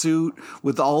his suit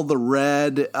with all the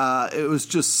red. It was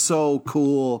just so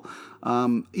cool.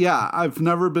 I've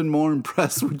never been more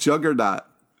impressed with Juggernaut.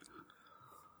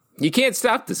 You can't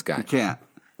stop this guy. You can't.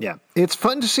 Yeah. It's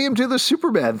fun to see him do the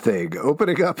Superman thing,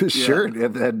 opening up his shirt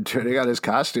and then turning on his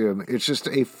costume. It's just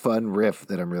a fun riff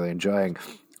that I'm really enjoying.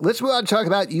 Let's move on and talk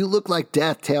about You Look Like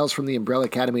Death, Tales from the Umbrella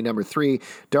Academy number 3,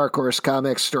 Dark Horse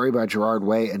Comics, story by Gerard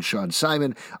Way and Sean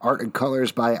Simon, art and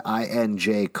colors by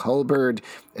I.N.J. Culberd.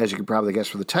 As you can probably guess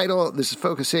from the title, this is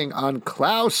focusing on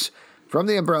Klaus from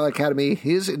the Umbrella Academy,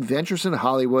 his adventures in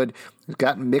Hollywood. He's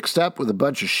gotten mixed up with a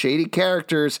bunch of shady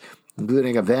characters,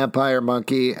 including a vampire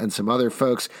monkey and some other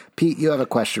folks. Pete, you have a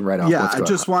question right off. Yeah, I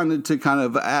just wanted to kind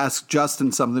of ask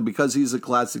Justin something because he's a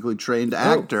classically trained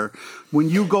actor. When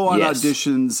you go on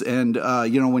auditions and,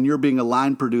 when you're being a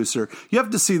line producer, you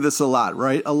have to see this a lot,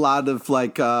 right? A lot of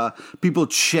people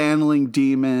channeling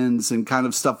demons and kind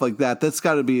of stuff like that. That's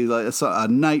got to be like a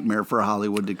nightmare for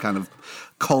Hollywood to kind of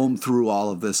comb through all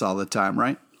of this all the time,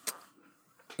 right?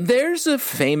 There's a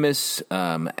famous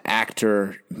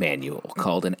actor manual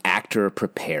called An Actor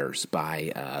Prepares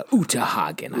by Uta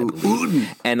Hagen, I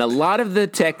believe. And a lot of the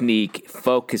technique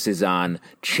focuses on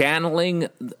channeling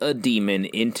a demon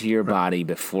into your body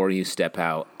before you step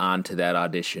out onto that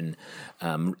audition,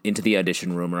 into the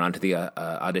audition room or onto the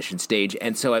audition stage.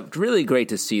 And so it's really great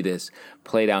to see this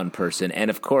played out in person.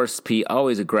 And of course, Pete,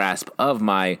 always a grasp of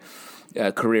my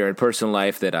career and personal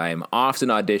life that I am often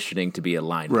auditioning to be a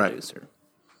line producer.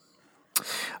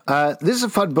 This is a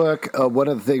fun book. One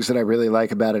of the things that I really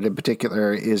like about it in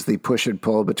particular is the push and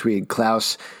pull between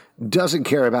Klaus doesn't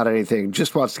care about anything,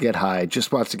 just wants to get high,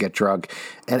 just wants to get drunk,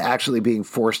 and actually being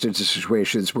forced into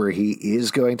situations where he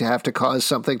is going to have to cause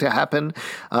something to happen.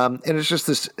 And it's just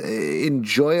this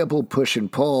enjoyable push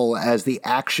and pull as the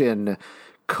action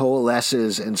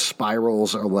coalesces and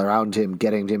spirals around him,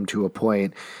 getting him to a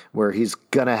point where he's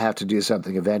going to have to do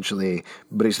something eventually,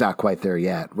 but he's not quite there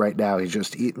yet. Right now, he's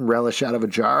just eating relish out of a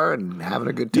jar and having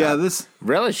a good time. Yeah, this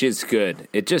relish is good.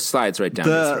 It just slides right down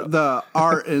his throat. The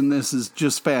art in this is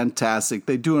just fantastic.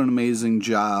 They do an amazing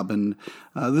job, and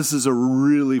this is a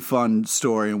really fun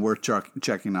story and worth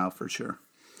checking out for sure.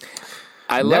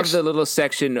 I love the little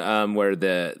section where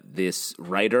this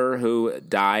writer who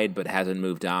died but hasn't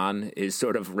moved on is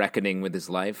sort of reckoning with his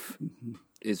life.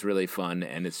 is really fun,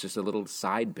 and it's just a little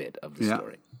side bit of the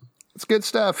story. It's good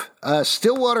stuff.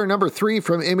 Stillwater #3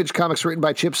 from Image Comics, written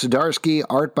by Chip Zdarsky,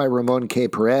 art by Ramon K.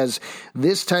 Perez.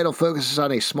 This title focuses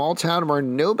on a small town where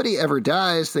nobody ever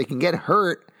dies. They can get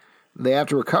hurt. They have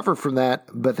to recover from that,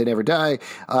 but they never die.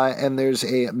 And there's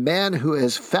a man who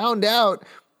has found out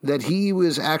that he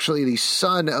was actually the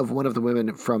son of one of the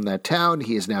women from that town.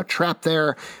 He is now trapped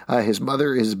there. His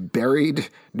mother is buried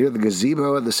near the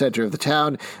gazebo in the center of the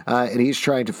town, and he's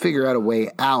trying to figure out a way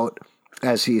out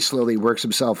as he slowly works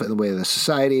himself in the way of the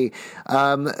society.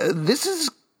 This is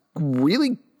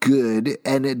really good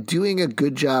and doing a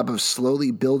good job of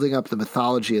slowly building up the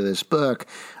mythology of this book.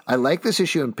 I like this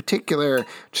issue in particular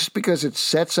just because it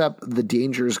sets up the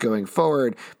dangers going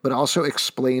forward, but also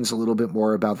explains a little bit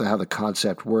more about how the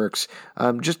concept works.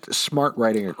 Just smart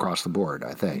writing across the board,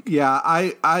 I think. Yeah,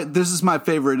 I this is my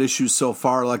favorite issue so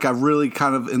far. Like, I really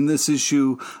kind of, in this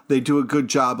issue, they do a good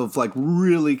job of like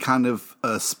really kind of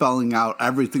spelling out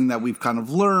everything that we've kind of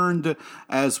learned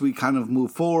as we kind of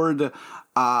move forward.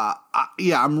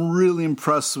 I'm really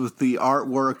impressed with the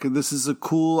artwork. This is a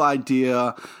cool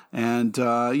idea, and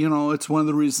it's one of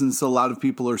the reasons a lot of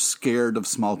people are scared of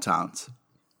small towns.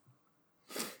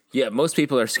 Yeah, most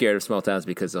people are scared of small towns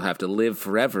because they'll have to live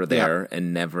forever there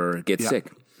and never get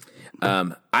sick.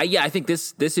 I think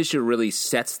this issue really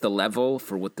sets the level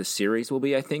for what the series will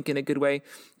be, I think, in a good way.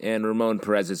 And Ramon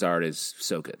Perez's art is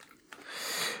so good.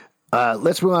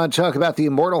 Let's move on and talk about The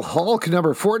Immortal Hulk,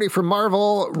 #40 from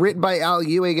Marvel, written by Al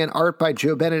Ewing and art by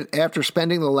Joe Bennett. After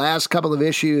spending the last couple of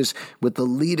issues with the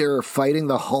leader fighting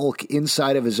the Hulk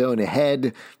inside of his own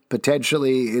head,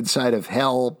 potentially inside of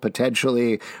hell,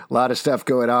 potentially a lot of stuff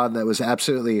going on that was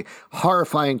absolutely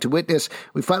horrifying to witness,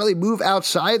 we finally move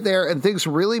outside there and things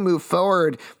really move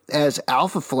forward as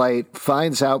Alpha Flight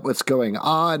finds out what's going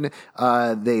on.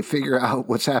 They figure out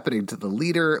what's happening to the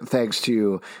leader thanks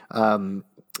to...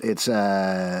 It's,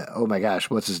 oh my gosh,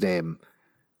 what's his name?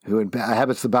 Who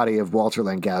inhabits the body of Walter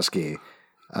Langowski.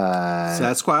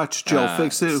 Sasquatch, Joe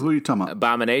Fixit, who are you talking about?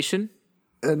 Abomination?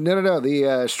 No,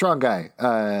 the strong guy.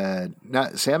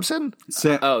 Not Samson?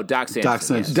 Doc Samson. Doc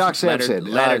Samson. Yes. Doc Samson,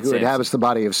 Leonard who inhabits the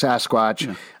body of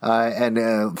Sasquatch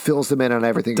and fills them in on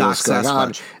everything that's going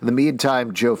on. In the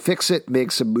meantime, Joe Fixit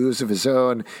makes some moves of his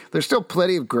own. There's still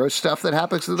plenty of gross stuff that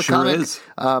happens in the comic.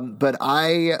 But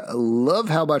I love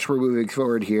how much we're moving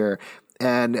forward here.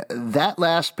 And that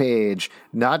last page,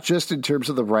 not just in terms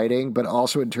of the writing, but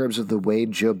also in terms of the way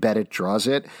Joe Bennett draws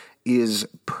it, is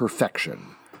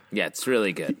perfection. Yeah, it's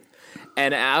really good.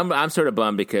 And I'm sort of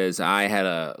bummed because I had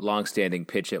a long-standing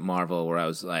pitch at Marvel where I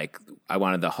was like, I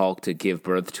wanted the Hulk to give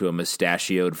birth to a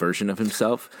mustachioed version of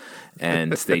himself,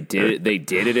 and they did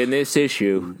it in this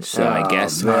issue. So I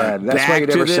guess that's why you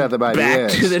never said them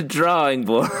back to the drawing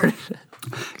board.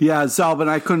 Yeah, Zalvin,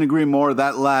 I couldn't agree more.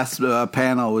 That last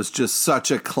panel was just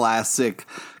such a classic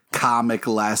comic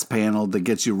last panel that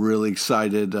gets you really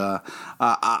excited.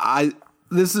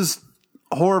 This is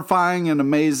horrifying and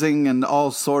amazing and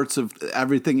all sorts of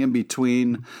everything in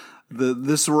between.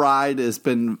 This ride has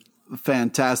been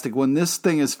fantastic. When this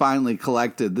thing is finally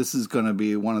collected, this is going to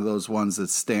be one of those ones that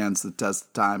stands the test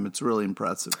of time. It's really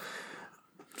impressive.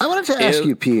 I wanted to ask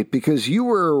you, Pete, because you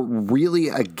were really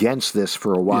against this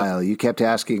for a while. You kept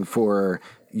asking for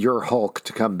your Hulk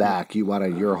to come back. You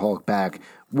wanted your Hulk back.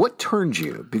 What turned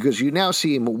you? Because you now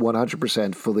seem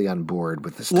 100% fully on board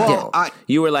with this title.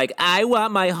 You were like, I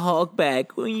want my Hulk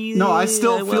back. No, I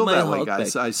still feel that way,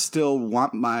 guys. I still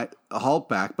want my Hulk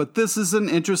back. But this is an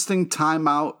interesting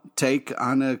time-out take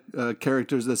on a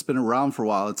character that's been around for a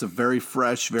while. It's a very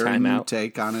fresh, very new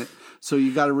take on it. So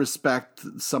you got to respect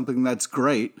something that's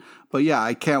great. But yeah,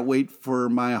 I can't wait for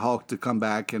my Hulk to come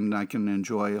back and I can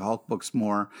enjoy Hulk books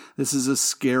more. This is a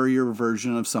scarier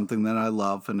version of something that I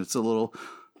love, and it's a little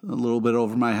bit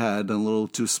over my head and a little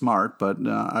too smart, but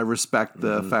I respect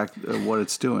the fact of what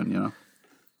it's doing, you know?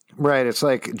 Right. It's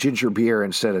like ginger beer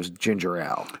instead of ginger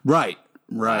ale. Right.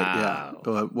 Yeah.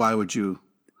 But why would you?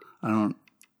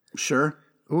 Sure.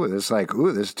 This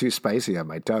is too spicy on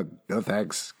my tongue. No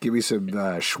thanks. Give me some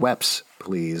Schweppes,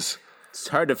 please. It's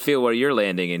hard to feel where you're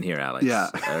landing in here, Alex. Yeah.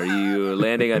 Are you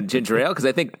landing on ginger ale? Because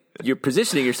I think you're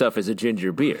positioning yourself as a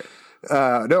ginger beer.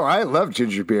 No, I love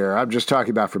ginger beer. I'm just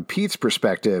talking about from Pete's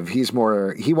perspective. He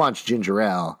wants ginger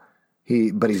ale.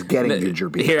 But he's getting ginger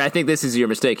beer. Here, I think this is your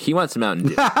mistake. He wants Mountain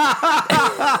Dew. So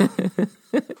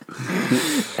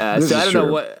I don't know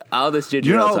what all this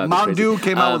ginger ale talk. Mountain Dew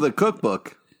came out with a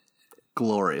cookbook.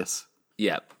 Glorious.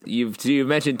 Yeah, you've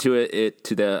mentioned it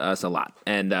to us a lot,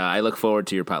 and I look forward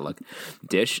to your potluck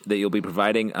dish that you'll be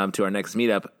providing to our next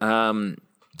meetup.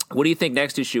 What do you think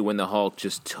next issue when the Hulk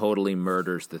just totally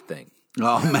murders the Thing?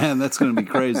 Oh man, that's going to be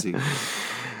crazy.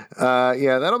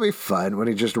 Yeah, that'll be fun when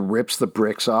he just rips the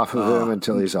bricks off of him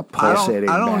until he's a pulsating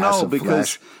I don't mass know of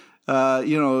because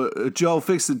flesh. Joe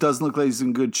Fixit doesn't look like he's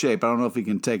in good shape. I don't know if he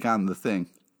can take on the thing.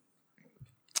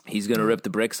 He's going to rip the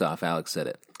bricks off. Alex said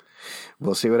it.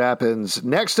 We'll see what happens.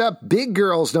 Next up, Big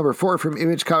Girls, number 4 from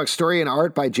Image Comics, story and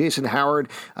art by Jason Howard.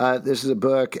 This is a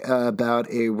book about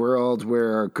a world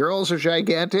where girls are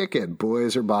gigantic and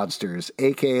boys are monsters,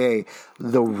 a.k.a.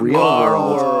 the real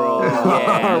world.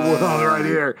 Our world right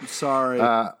here. Sorry.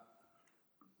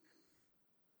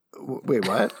 Wait,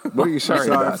 what? What are you sorry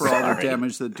Sorry about? for all the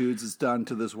damage that Dudes has done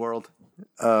to this world.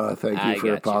 Thank you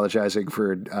for apologizing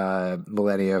for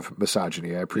millennia of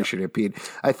misogyny. I appreciate it, Pete.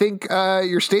 I think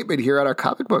your statement here on our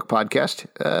comic book podcast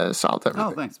solved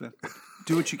everything. Oh, thanks, man.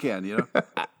 Do what you can, you know?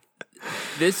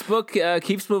 This book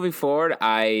keeps moving forward.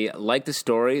 I like the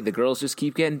story. The girls just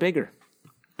keep getting bigger.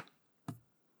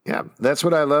 Yeah, that's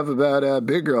what I love about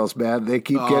Big Girls, man. They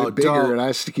keep getting bigger, and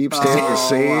I keep staying the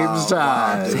same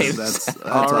size. That's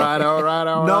all right.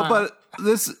 No, but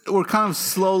we're kind of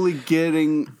slowly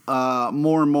getting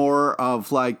more and more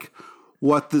of like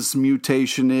what this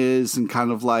mutation is and kind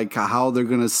of like how they're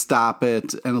going to stop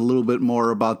it, and a little bit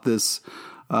more about this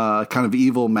kind of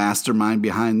evil mastermind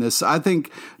behind this. I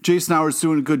think Jason Howard's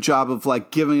doing a good job of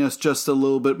like giving us just a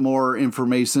little bit more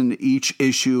information each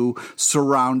issue,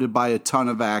 surrounded by a ton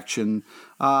of action.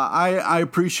 I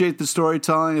appreciate the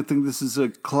storytelling. I think this is a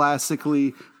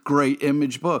classically great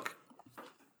Image book.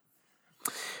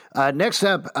 Next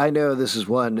up, I know this is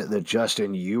one that,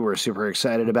 Justin, you were super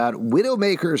excited about.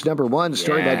 Widowmakers, number 1,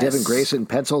 story by Devin Grayson,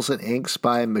 pencils and inks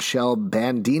by Michelle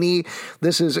Bandini.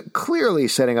 This is clearly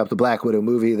setting up the Black Widow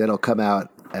movie that'll come out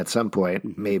at some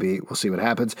point. Maybe. We'll see what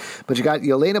happens. But you got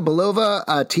Yelena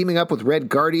Belova teaming up with Red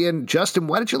Guardian. Justin,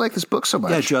 why did you like this book so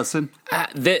much? Yeah, Justin.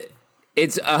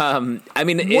 It's, I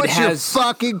mean, what's your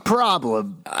fucking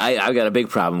problem? I've got a big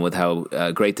problem with how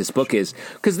great this book is,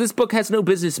 because this book has no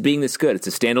business being this good. It's a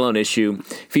standalone issue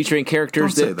featuring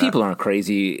characters that people aren't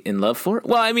crazy in love for.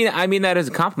 Well, I mean that as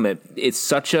a compliment. It's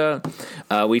such a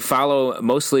we follow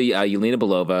mostly Yelena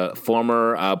Belova,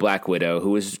 former Black Widow, who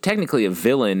was technically a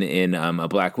villain in a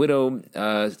Black Widow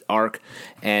arc,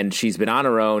 and she's been on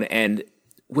her own. And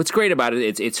what's great about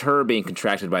it, it's her being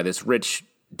contracted by this rich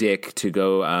dick to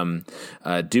go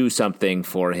do something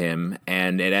for him,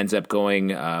 and it ends up going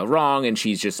wrong, and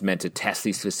she's just meant to test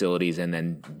these facilities and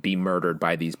then be murdered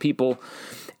by these people.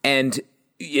 And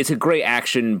it's a great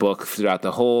action book throughout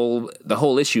the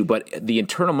whole issue, but the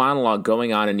internal monologue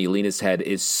going on in Yelena's head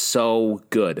is so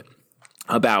good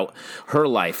about her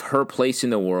life, her place in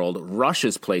the world,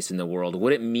 Russia's place in the world,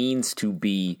 what it means to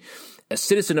be a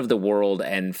citizen of the world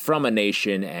and from a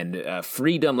nation, and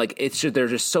freedom. Like, it's just,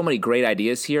 there's just so many great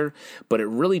ideas here, but it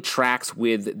really tracks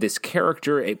with this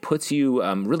character. It puts you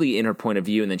really in her point of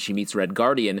view, and then she meets Red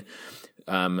Guardian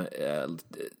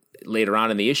later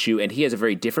on in the issue, and he has a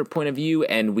very different point of view,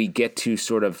 and we get to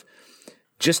sort of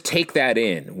just take that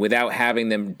in without having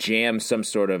them jam some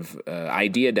sort of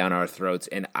idea down our throats.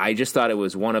 And I just thought it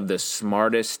was one of the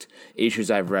smartest issues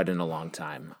I've read in a long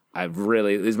time. This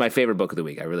is my favorite book of the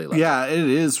week. I really like it. Yeah, it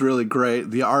is really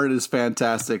great. The art is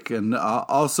fantastic. And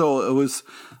also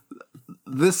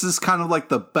this is kind of like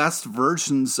the best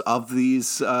versions of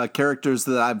these characters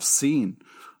that I've seen.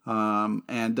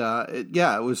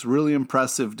 It was really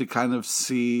impressive to kind of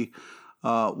see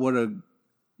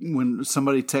when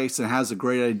somebody takes and has a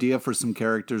great idea for some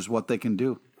characters, what they can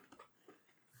do.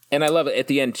 And I love it. At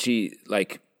the end,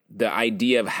 the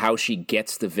idea of how she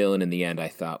gets the villain in the end, I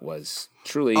thought was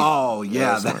truly. Oh,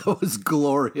 yeah, that was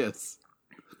glorious.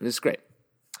 It's great.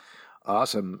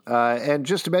 Awesome. And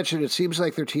just to mention, it seems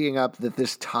like they're teeing up that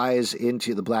this ties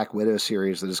into the Black Widow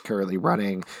series that is currently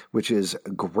running, which is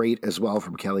great as well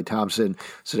from Kelly Thompson.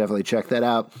 So definitely check that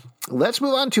out. Let's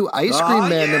move on to Ice Cream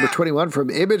Man, number 21 from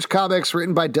Image Comics,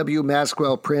 written by W.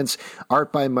 Masquel Prince,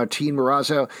 art by Martin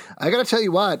Morazzo. I got to tell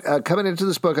you what, coming into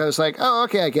this book, I was like, oh,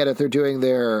 okay, I get it. They're doing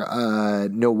their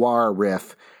noir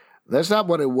riff. That's not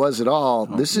what it was at all.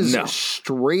 This is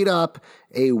straight up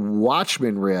a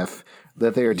Watchmen riff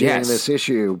that they are doing in this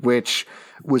issue, which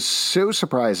was so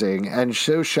surprising and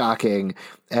so shocking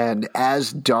and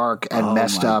as dark and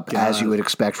messed up as you would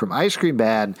expect from Ice Cream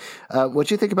Man. What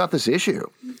do you think about this issue?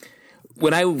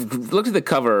 When I looked at the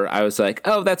cover, I was like,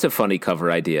 oh, that's a funny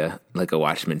cover idea, like a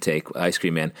Watchmen take, Ice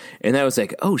Cream Man. And I was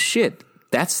like, oh, shit,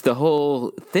 that's the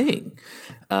whole thing,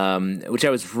 which I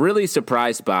was really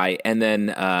surprised by. And then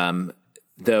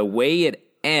the way it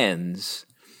ends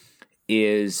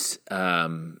is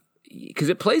because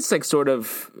it plays like sort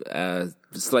of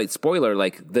slight spoiler,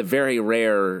 like the very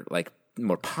rare, like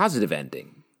more positive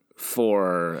ending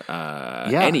for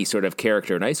any sort of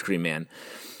character in Ice Cream Man.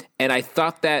 And I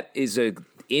thought that is a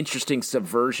interesting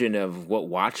subversion of what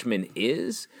Watchmen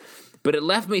is. But it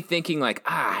left me thinking like,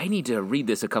 I need to read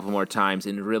this a couple more times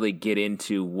and really get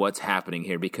into what's happening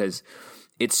here because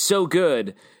it's so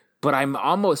good, but I'm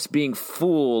almost being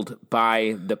fooled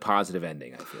by the positive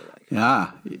ending, I feel like.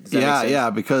 Yeah,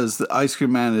 because the Ice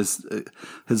Cream Man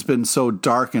has been so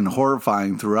dark and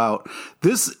horrifying throughout.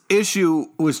 This issue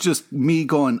was just me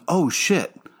going, oh,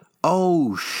 shit.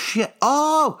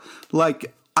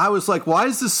 Like, I was like, why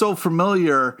is this so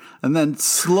familiar? And then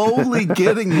slowly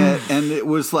getting it, and it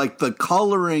was like the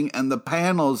coloring and the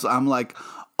panels. I'm like,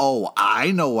 oh,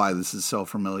 I know why this is so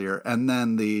familiar. And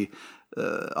then the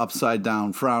upside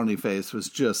down frowny face was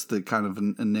just the kind of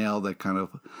a nail that kind of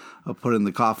put in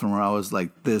the coffin where I was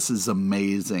like, this is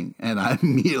amazing. And I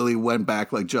immediately went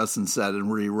back, like Justin said,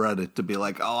 and reread it to be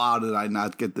like, oh, how did I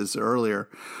not get this earlier?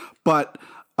 But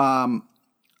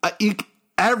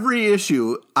every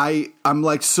issue, I'm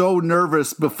like so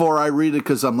nervous before I read it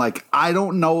because I'm like, I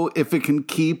don't know if it can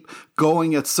keep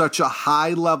going at such a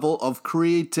high level of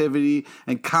creativity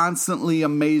and constantly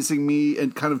amazing me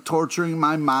and kind of torturing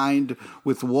my mind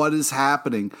with what is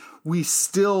happening. We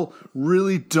still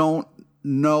really don't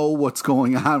know what's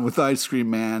going on with Ice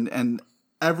Cream Man, and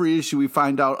every issue we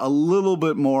find out a little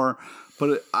bit more,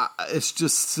 but it's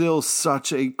just still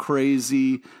such a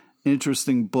crazy,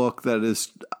 interesting book that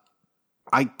is...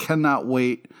 I cannot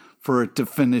wait for it to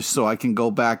finish so I can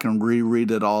go back and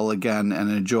reread it all again and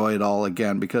enjoy it all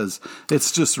again because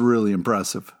it's just really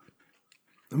impressive.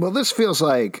 Well, this feels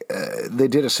like they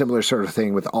did a similar sort of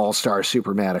thing with All-Star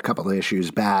Superman a couple of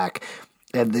issues back.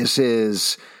 And this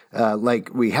is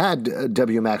like we had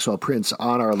W. Maxwell Prince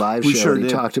on our live show. Sure and he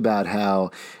did. talked about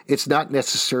how it's not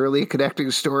necessarily a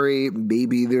connecting story.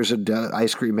 Maybe there's a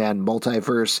Ice Cream Man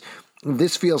multiverse.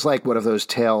 This feels like one of those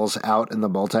tales out in the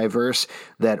multiverse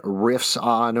that riffs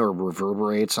on or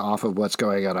reverberates off of what's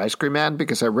going on Ice Cream Man,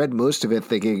 because I read most of it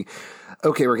thinking,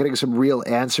 okay, we're getting some real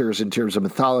answers in terms of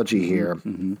mythology here.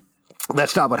 Mm-hmm.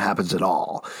 That's not what happens at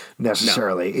all,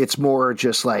 necessarily. No. It's more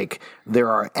just like there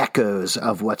are echoes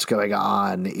of what's going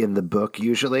on in the book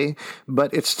usually,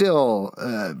 but it's still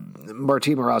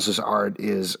Martín Moraz's art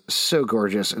is so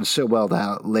gorgeous and so well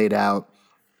laid out.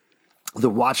 The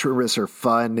Watchmans are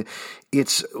fun.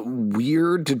 It's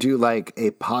weird to do like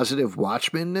a positive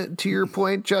Watchmen, to your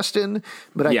point, Justin,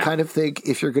 but I kind of think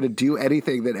if you're going to do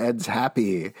anything that ends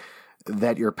happy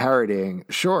that you're parodying,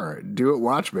 sure, do it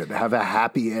Watchmen. Have a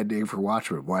happy ending for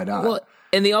Watchmen. Why not? Well,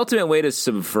 and the ultimate way to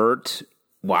subvert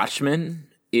Watchmen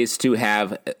is to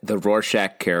have the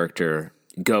Rorschach character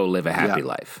go live a happy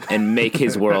life and make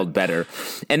his world better.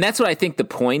 And that's what I think the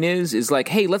point is like,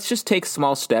 hey, let's just take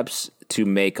small steps to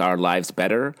make our lives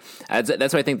better.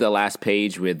 That's why I think the last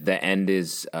page with the end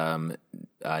is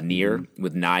near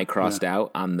with nigh crossed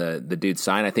out on the dude's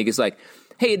sign. I think it's like,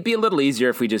 hey, it'd be a little easier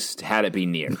if we just had it be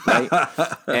near, right?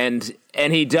 and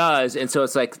he does. And so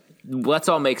it's like, let's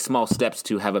all make small steps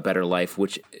to have a better life,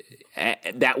 which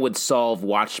that would solve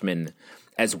Watchmen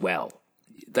as well.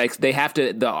 Like they have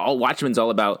to, Watchmen's all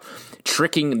about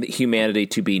tricking humanity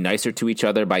to be nicer to each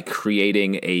other by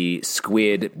creating a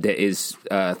squid that is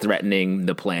threatening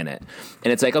the planet.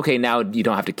 And it's like, okay, now you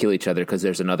don't have to kill each other because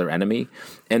there's another enemy.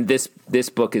 And this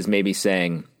book is maybe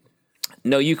saying,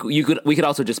 no, we could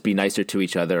also just be nicer to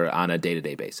each other on a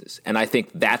day-to-day basis. And I think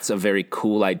that's a very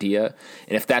cool idea.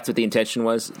 And if that's what the intention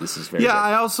was, this is very good.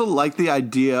 I also like the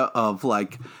idea of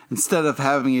like, instead of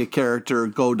having a character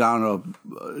go down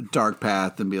a dark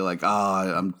path and be like,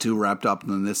 I'm too wrapped up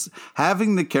in this,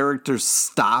 having the character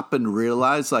stop and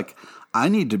realize like, I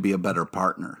need to be a better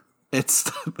partner. It's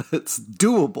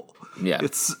doable. Yeah.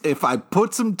 It's if I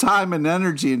put some time and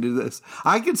energy into this,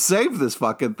 I can save this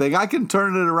fucking thing. I can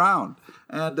turn it around.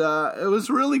 And it was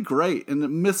really great. In the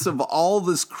midst of all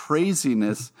this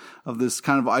craziness of this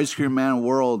kind of Ice Cream Man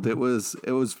world, it was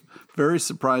very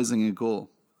surprising and cool.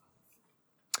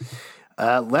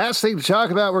 Last thing to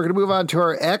talk about, we're going to move on to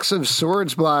our X of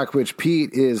Swords block, which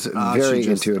Pete is very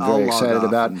into and very excited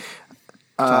about.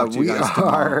 We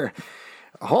are...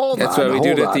 That's why we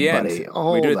do it at the end.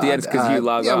 We do it at the end because you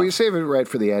log off. Yeah, we save it right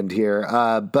for the end here.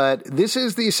 But this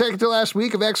is the second to last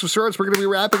week of X of Swords. We're going to be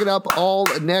wrapping it up all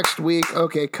next week.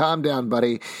 Okay, calm down,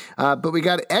 buddy. But we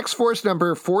got X-Force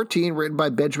number 14, written by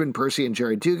Benjamin Percy and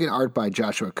Jerry Dugan, art by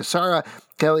Joshua Cassara.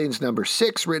 Hellions number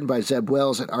 6, written by Zeb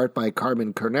Wells and art by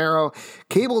Carmen Carnero.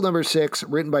 Cable number 6,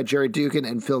 written by Jerry Dugan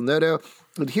and Phil Noto.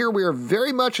 And here we are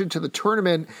very much into the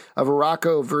tournament of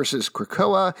Araco versus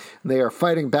Krakoa. They are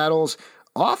fighting battles,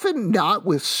 often not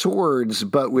with swords,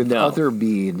 but with other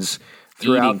means.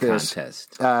 throughout eating this.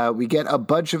 contest. We get a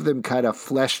bunch of them kind of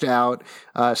fleshed out.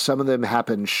 Some of them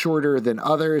happen shorter than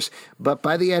others, but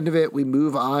by the end of it, we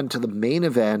move on to the main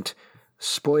event.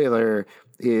 Spoiler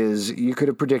is you could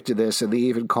have predicted this, and they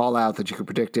even call out that you could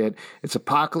predict it. It's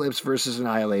Apocalypse versus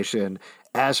Annihilation.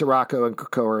 Azarako and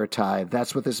Krakoa are tied.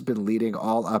 That's what this has been leading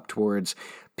all up towards.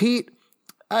 Pete,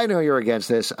 I know you're against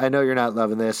this. I know you're not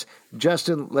loving this.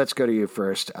 Justin, let's go to you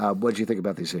first. What did you think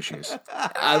about these issues?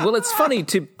 Well, it's funny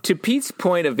to Pete's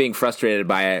point of being frustrated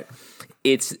by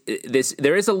it.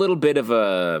 There is a little bit of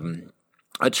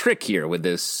a trick here with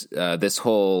this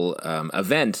whole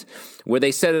event where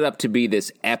they set it up to be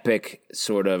this epic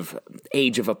sort of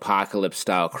Age of Apocalypse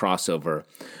style crossover,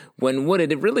 when what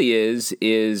it really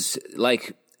is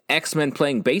like X-Men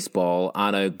playing baseball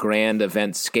on a grand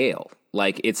event scale.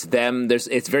 Like it's them.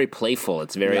 It's very playful.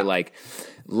 It's very like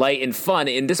light and fun.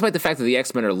 And despite the fact that the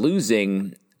X-Men are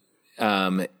losing,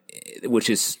 which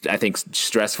is, I think,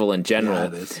 stressful in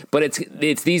general. Yeah, but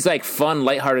it's these like fun,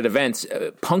 lighthearted events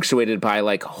punctuated by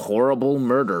like horrible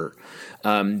murder.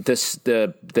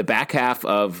 The back half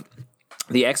of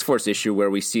the X-Force issue where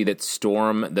we see that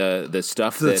Storm, the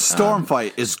stuff the that Storm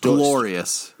fight is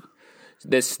glorious.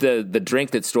 The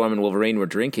drink that Storm and Wolverine were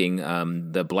drinking,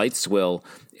 the Blight Swill,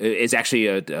 is actually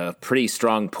a pretty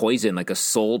strong poison, like a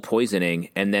soul poisoning,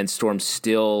 and then Storm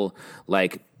still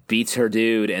like beats her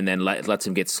dude and then lets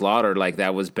him get slaughtered. Like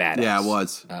that was badass. Yeah, it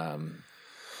was.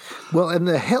 Well, and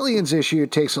the Hellions issue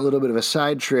takes a little bit of a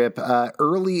side trip.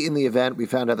 Early in the event, we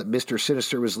found out that Mr.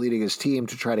 Sinister was leading his team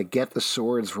to try to get the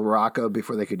swords from Rocco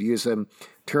before they could use them.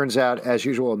 Turns out, as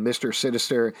usual, Mr.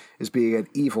 Sinister is being an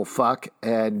evil fuck,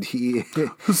 and he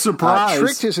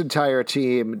tricked his entire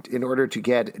team in order to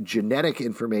get genetic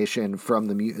information from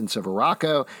the mutants of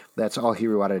Rocco. That's all he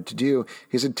wanted to do.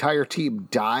 His entire team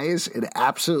dies in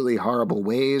absolutely horrible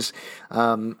ways.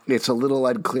 It's a little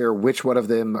unclear which one of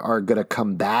them are going to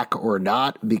come back or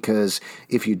not, because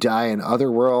if you die in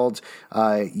Otherworld,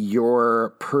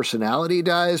 your personality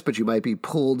dies, but you might be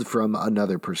pulled from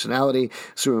another personality.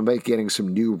 So we might be getting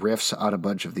some new riffs on a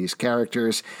bunch of these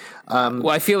characters. Well,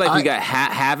 I feel like we got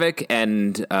Havoc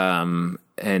and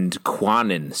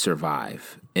Quanon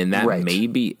survive, and that may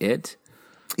be it.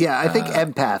 Yeah, I think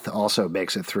Empath also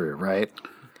makes it through, right?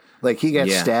 Like he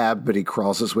gets stabbed, but he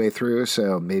crawls his way through,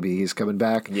 so maybe he's coming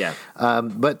back. Yeah.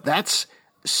 But that's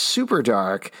super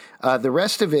dark. The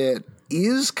rest of it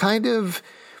is kind of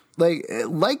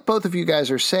like both of you guys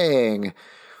are saying,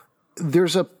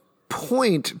 there's a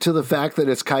point to the fact that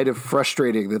it's kind of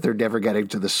frustrating that they're never getting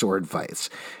to the sword fights.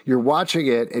 You're watching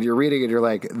it and you're reading it, you're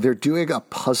like, they're doing a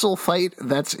puzzle fight?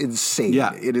 That's insane.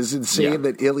 Yeah. It is insane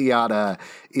that Ileana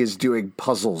is doing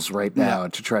puzzles right now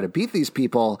to try to beat these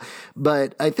people.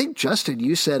 But I think, Justin,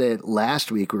 you said it last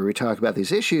week where we talked about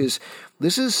these issues.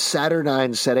 This is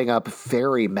Saturnine setting up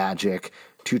fairy magic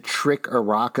to trick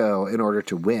Arakko in order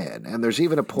to win. And there's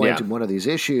even a point in one of these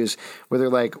issues where they're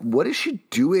like, what is she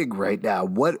doing right now?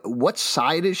 What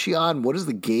side is she on? What is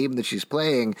the game that she's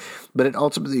playing? But it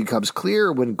ultimately becomes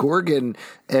clear when Gorgon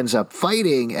ends up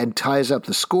fighting and ties up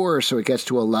the score so it gets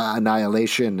to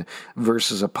Annihilation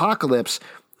versus Apocalypse.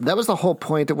 That was the whole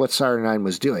point of what Saturnine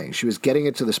was doing. She was getting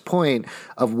it to this point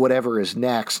of whatever is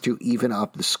next to even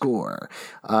up the score.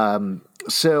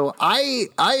 So I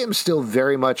am still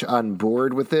very much on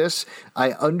board with this.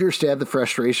 I understand the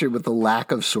frustration with the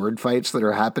lack of sword fights that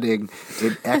are happening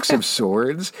in X of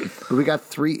Swords. But we got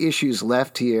 3 issues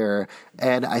left here,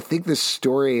 and I think this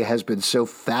story has been so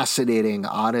fascinating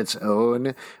on its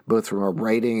own, both from a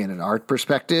writing and an art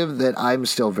perspective, that I'm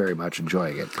still very much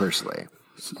enjoying it personally.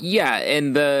 Yeah,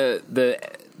 and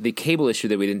the Cable issue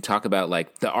that we didn't talk about,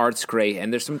 like the art's great,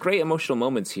 and there's some great emotional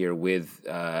moments here with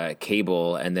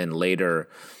Cable, and then later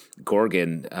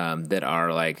Gorgon that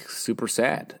are like super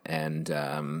sad, and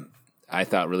I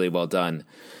thought really well done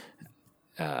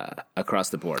across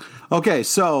the board. Okay,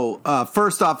 so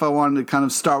first off, I wanted to kind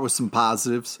of start with some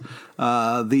positives.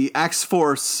 The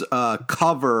X-Force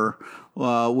cover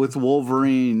with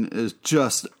Wolverine is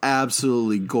just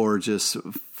absolutely gorgeous,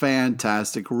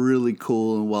 fantastic, really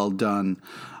cool and well done.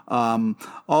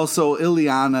 Also,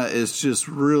 Ileana is just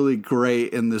really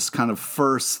great in this kind of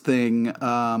first thing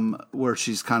where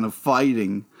she's kind of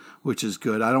fighting, which is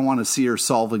good. I don't want to see her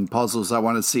solving puzzles. I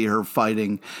want to see her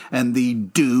fighting. And the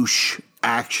douche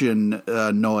action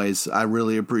noise I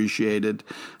really appreciated.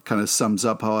 Kind of sums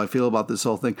up how I feel about this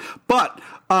whole thing. But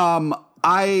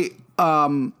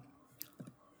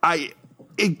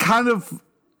it kind of,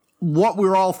 what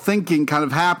we're all thinking kind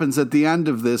of happens at the end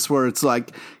of this, where it's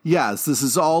like, yes, this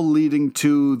is all leading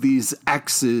to these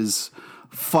X's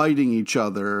fighting each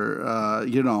other,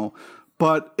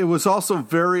 but it was also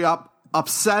very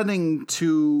upsetting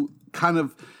to kind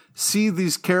of see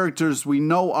these characters we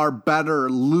know are better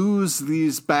lose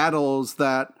these battles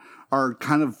that are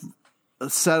kind of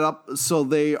set up so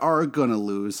they are going to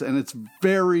lose. And it's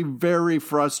very, very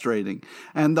frustrating.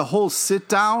 And the whole sit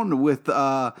down with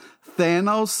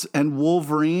Thanos and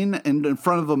Wolverine in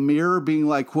front of a mirror being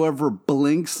like, whoever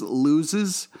blinks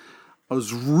loses. I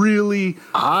was really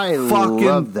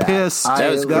fucking pissed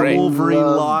that Wolverine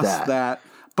lost that.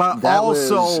 But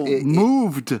also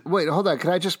moved. Wait, hold on. Can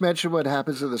I just mention what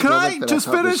happens in this moment? Can I just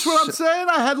finish what I'm saying?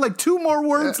 I had like 2 more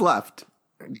words left.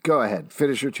 Go ahead.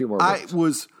 Finish your 2 more words. I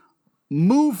was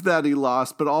moved that he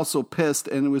lost, but also pissed,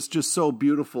 and it was just so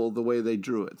beautiful the way they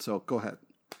drew it. So go ahead.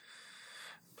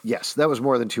 Yes, that was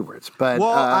more than 2 words. But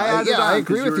I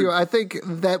agree with you. I think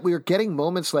that we're getting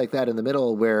moments like that in the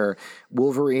middle where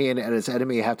Wolverine and his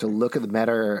enemy have to look at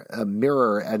the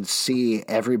mirror and see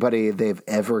everybody they've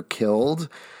ever killed.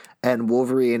 And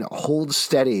Wolverine holds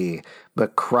steady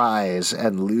but cries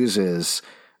and loses.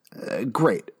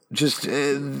 Great. Just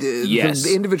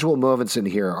the individual moments in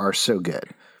here are so good.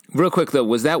 Real quick, though,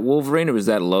 was that Wolverine or was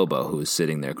that Lobo who was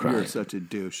sitting there crying? You're such a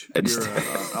douche. You're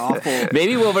awful.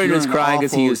 Maybe Wolverine was crying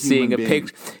because he was seeing a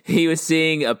picture. He was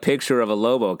seeing a picture of a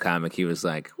Lobo comic. He was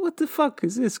like, "What the fuck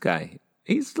is this guy?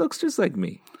 He looks just like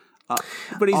me."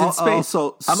 But he's in space.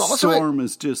 Storm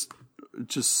is just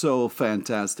so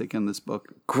fantastic in this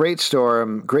book. Great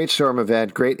Storm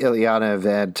event, great Ileana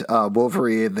event.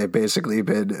 Wolverine, they've basically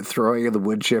been throwing in the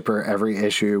wood chipper every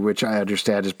issue, which I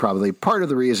understand is probably part of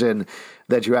the reason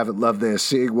that you haven't loved this.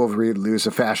 Seeing Wolverine lose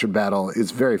a fashion battle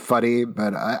is very funny,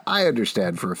 but I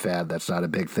understand for a fan that's not a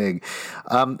big thing.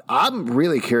 I'm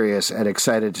really curious and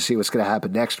excited to see what's going to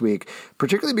happen next week,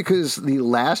 particularly because the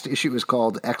last issue is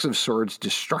called X of Swords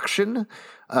Destruction.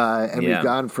 We've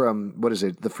gone from, what is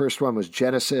it? The first one was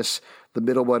Genesis, the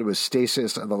middle one was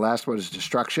Stasis, and the last one is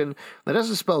Destruction. That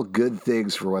doesn't spell good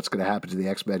things for what's going to happen to the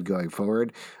X-Men going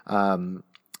forward.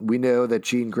 We know that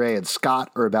Jean Grey and Scott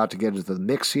are about to get into the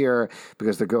mix here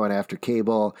because they're going after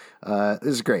Cable.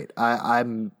 This is great.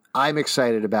 I'm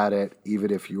excited about it,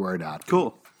 even if you are not.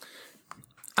 Cool.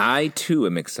 I, too,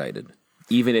 am excited,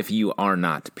 even if you are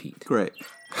not, Pete. Great.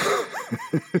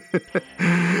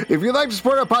 If you'd like to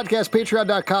support our podcast,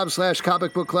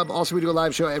 patreon.com/Comic Book Club. Also, we do a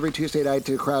live show every Tuesday night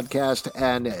to Crowdcast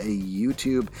and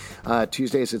YouTube.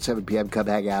 Tuesdays at 7 p.m. Come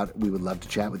hang out. We would love to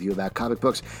chat with you about comic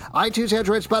books. iTunes,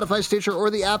 Android, Spotify, Stitcher, or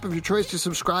the app of your choice to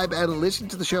subscribe and listen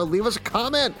to the show. Leave us a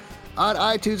comment on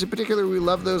iTunes in particular. We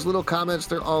love those little comments.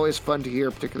 They're always fun to hear,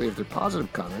 particularly if they're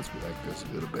positive comments. We like this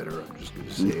a little better. I'm just going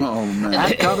to say. Oh, man.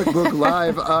 At Comic Book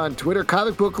Live on Twitter,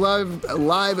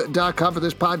 comicbooklive.com for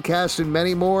this podcast and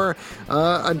many more.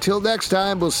 Until next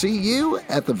time, we'll see you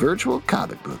at the virtual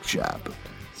comic book shop.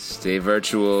 Stay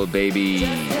virtual, baby.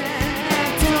 Every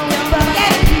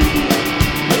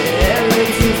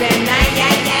Tuesday night,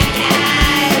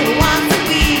 once a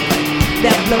week,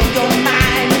 that blows your